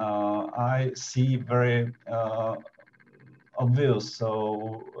 and I see very obvious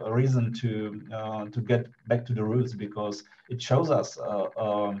reason to get back to the roots, because it shows us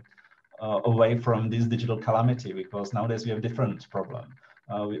away from this digital calamity, because nowadays we have different problem.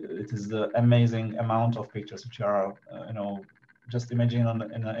 It is the amazing amount of pictures which are just imagine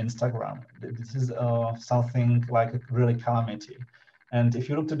in Instagram. This is something like a really calamity. And if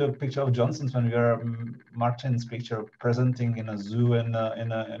you look to the picture of Johnson's, when we are Martin's picture presenting in a zoo and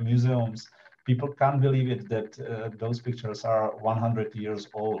in museums, people can't believe it that those pictures are 100 years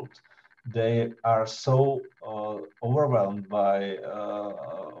old. They are so overwhelmed by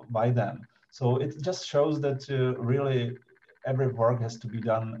them. So it just shows that really every work has to be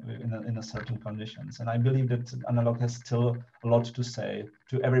done in a certain conditions. And I believe that analog has still a lot to say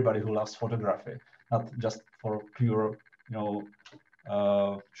to everybody who loves photography, not just for pure,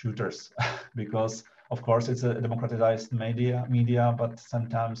 shooters, because of course it's a democratized media, but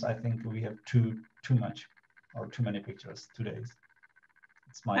sometimes I think we have too much or too many pictures today.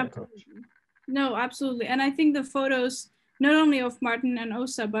 It's my approach. No, absolutely. And I think the photos, not only of Martin and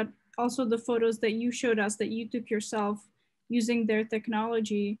Osa, but also the photos that you showed us that you took yourself using their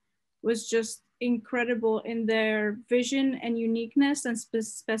technology, was just incredible in their vision and uniqueness and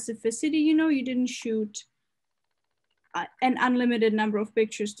specificity. You didn't shoot an unlimited number of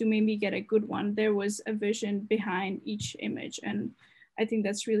pictures to maybe get a good one. There was a vision behind each image, and I think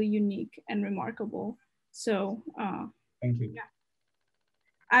that's really unique and remarkable. So thank you.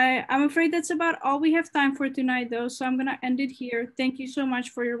 Yeah, I'm afraid that's about all we have time for tonight, though, so I'm gonna end it here. Thank you so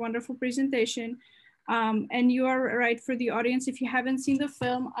much for your wonderful presentation. And you are right, for the audience, if you haven't seen the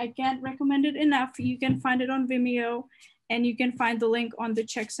film, I can't recommend it enough. You can find it on Vimeo, and you can find the link on the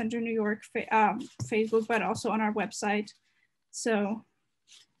Czech Center New York Facebook, but also on our website. So,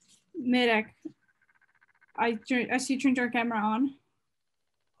 Mirek, I see you turned your camera on.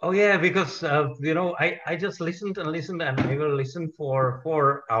 Oh yeah, because you know, I just listened and listened, and I will listen for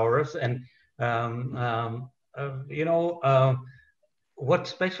 4 hours. And you know, what's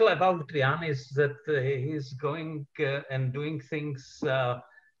special about Jan is that he's going and doing things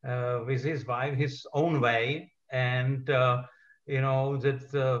with his wife his own way, and you know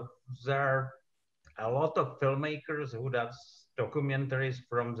that there are a lot of filmmakers who does documentaries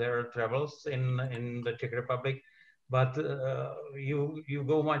from their travels in the Czech Republic. But you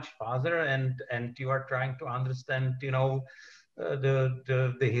go much farther, and you are trying to understand, you know,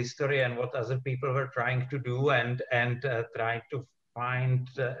 the history and what other people were trying to do, and try to find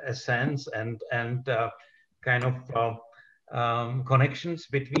a sense and kind of connections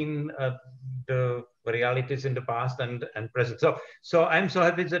between the realities in the past and present. So I'm so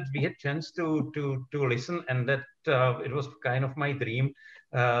happy that we had chance to listen, and that it was kind of my dream.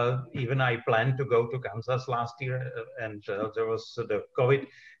 Even I planned to go to Kansas last year, and there was the COVID.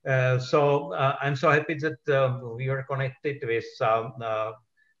 So I'm so happy that we are connected with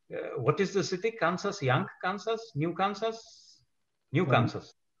what is the city? Kansas? Young Kansas? New Kansas? New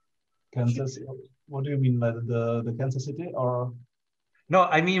Kansas. Kansas. What do you mean by the Kansas City, or? No,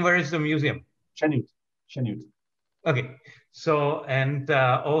 I mean, where is the museum? Chanute. Chanute. Okay. So, and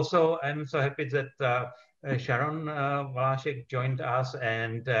also I'm so happy that Sharon Walaszek joined us,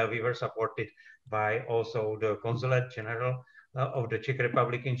 and we were supported by also the Consulate General of the Czech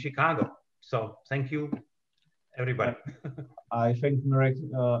Republic in Chicago. So thank you, everybody. I thank Marek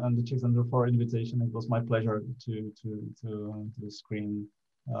and the Czech Center for invitation. It was my pleasure to screen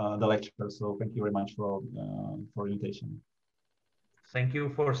the lecture. So thank you very much for invitation. Thank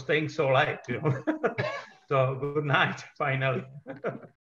you for staying so late. You know? So good night, finally.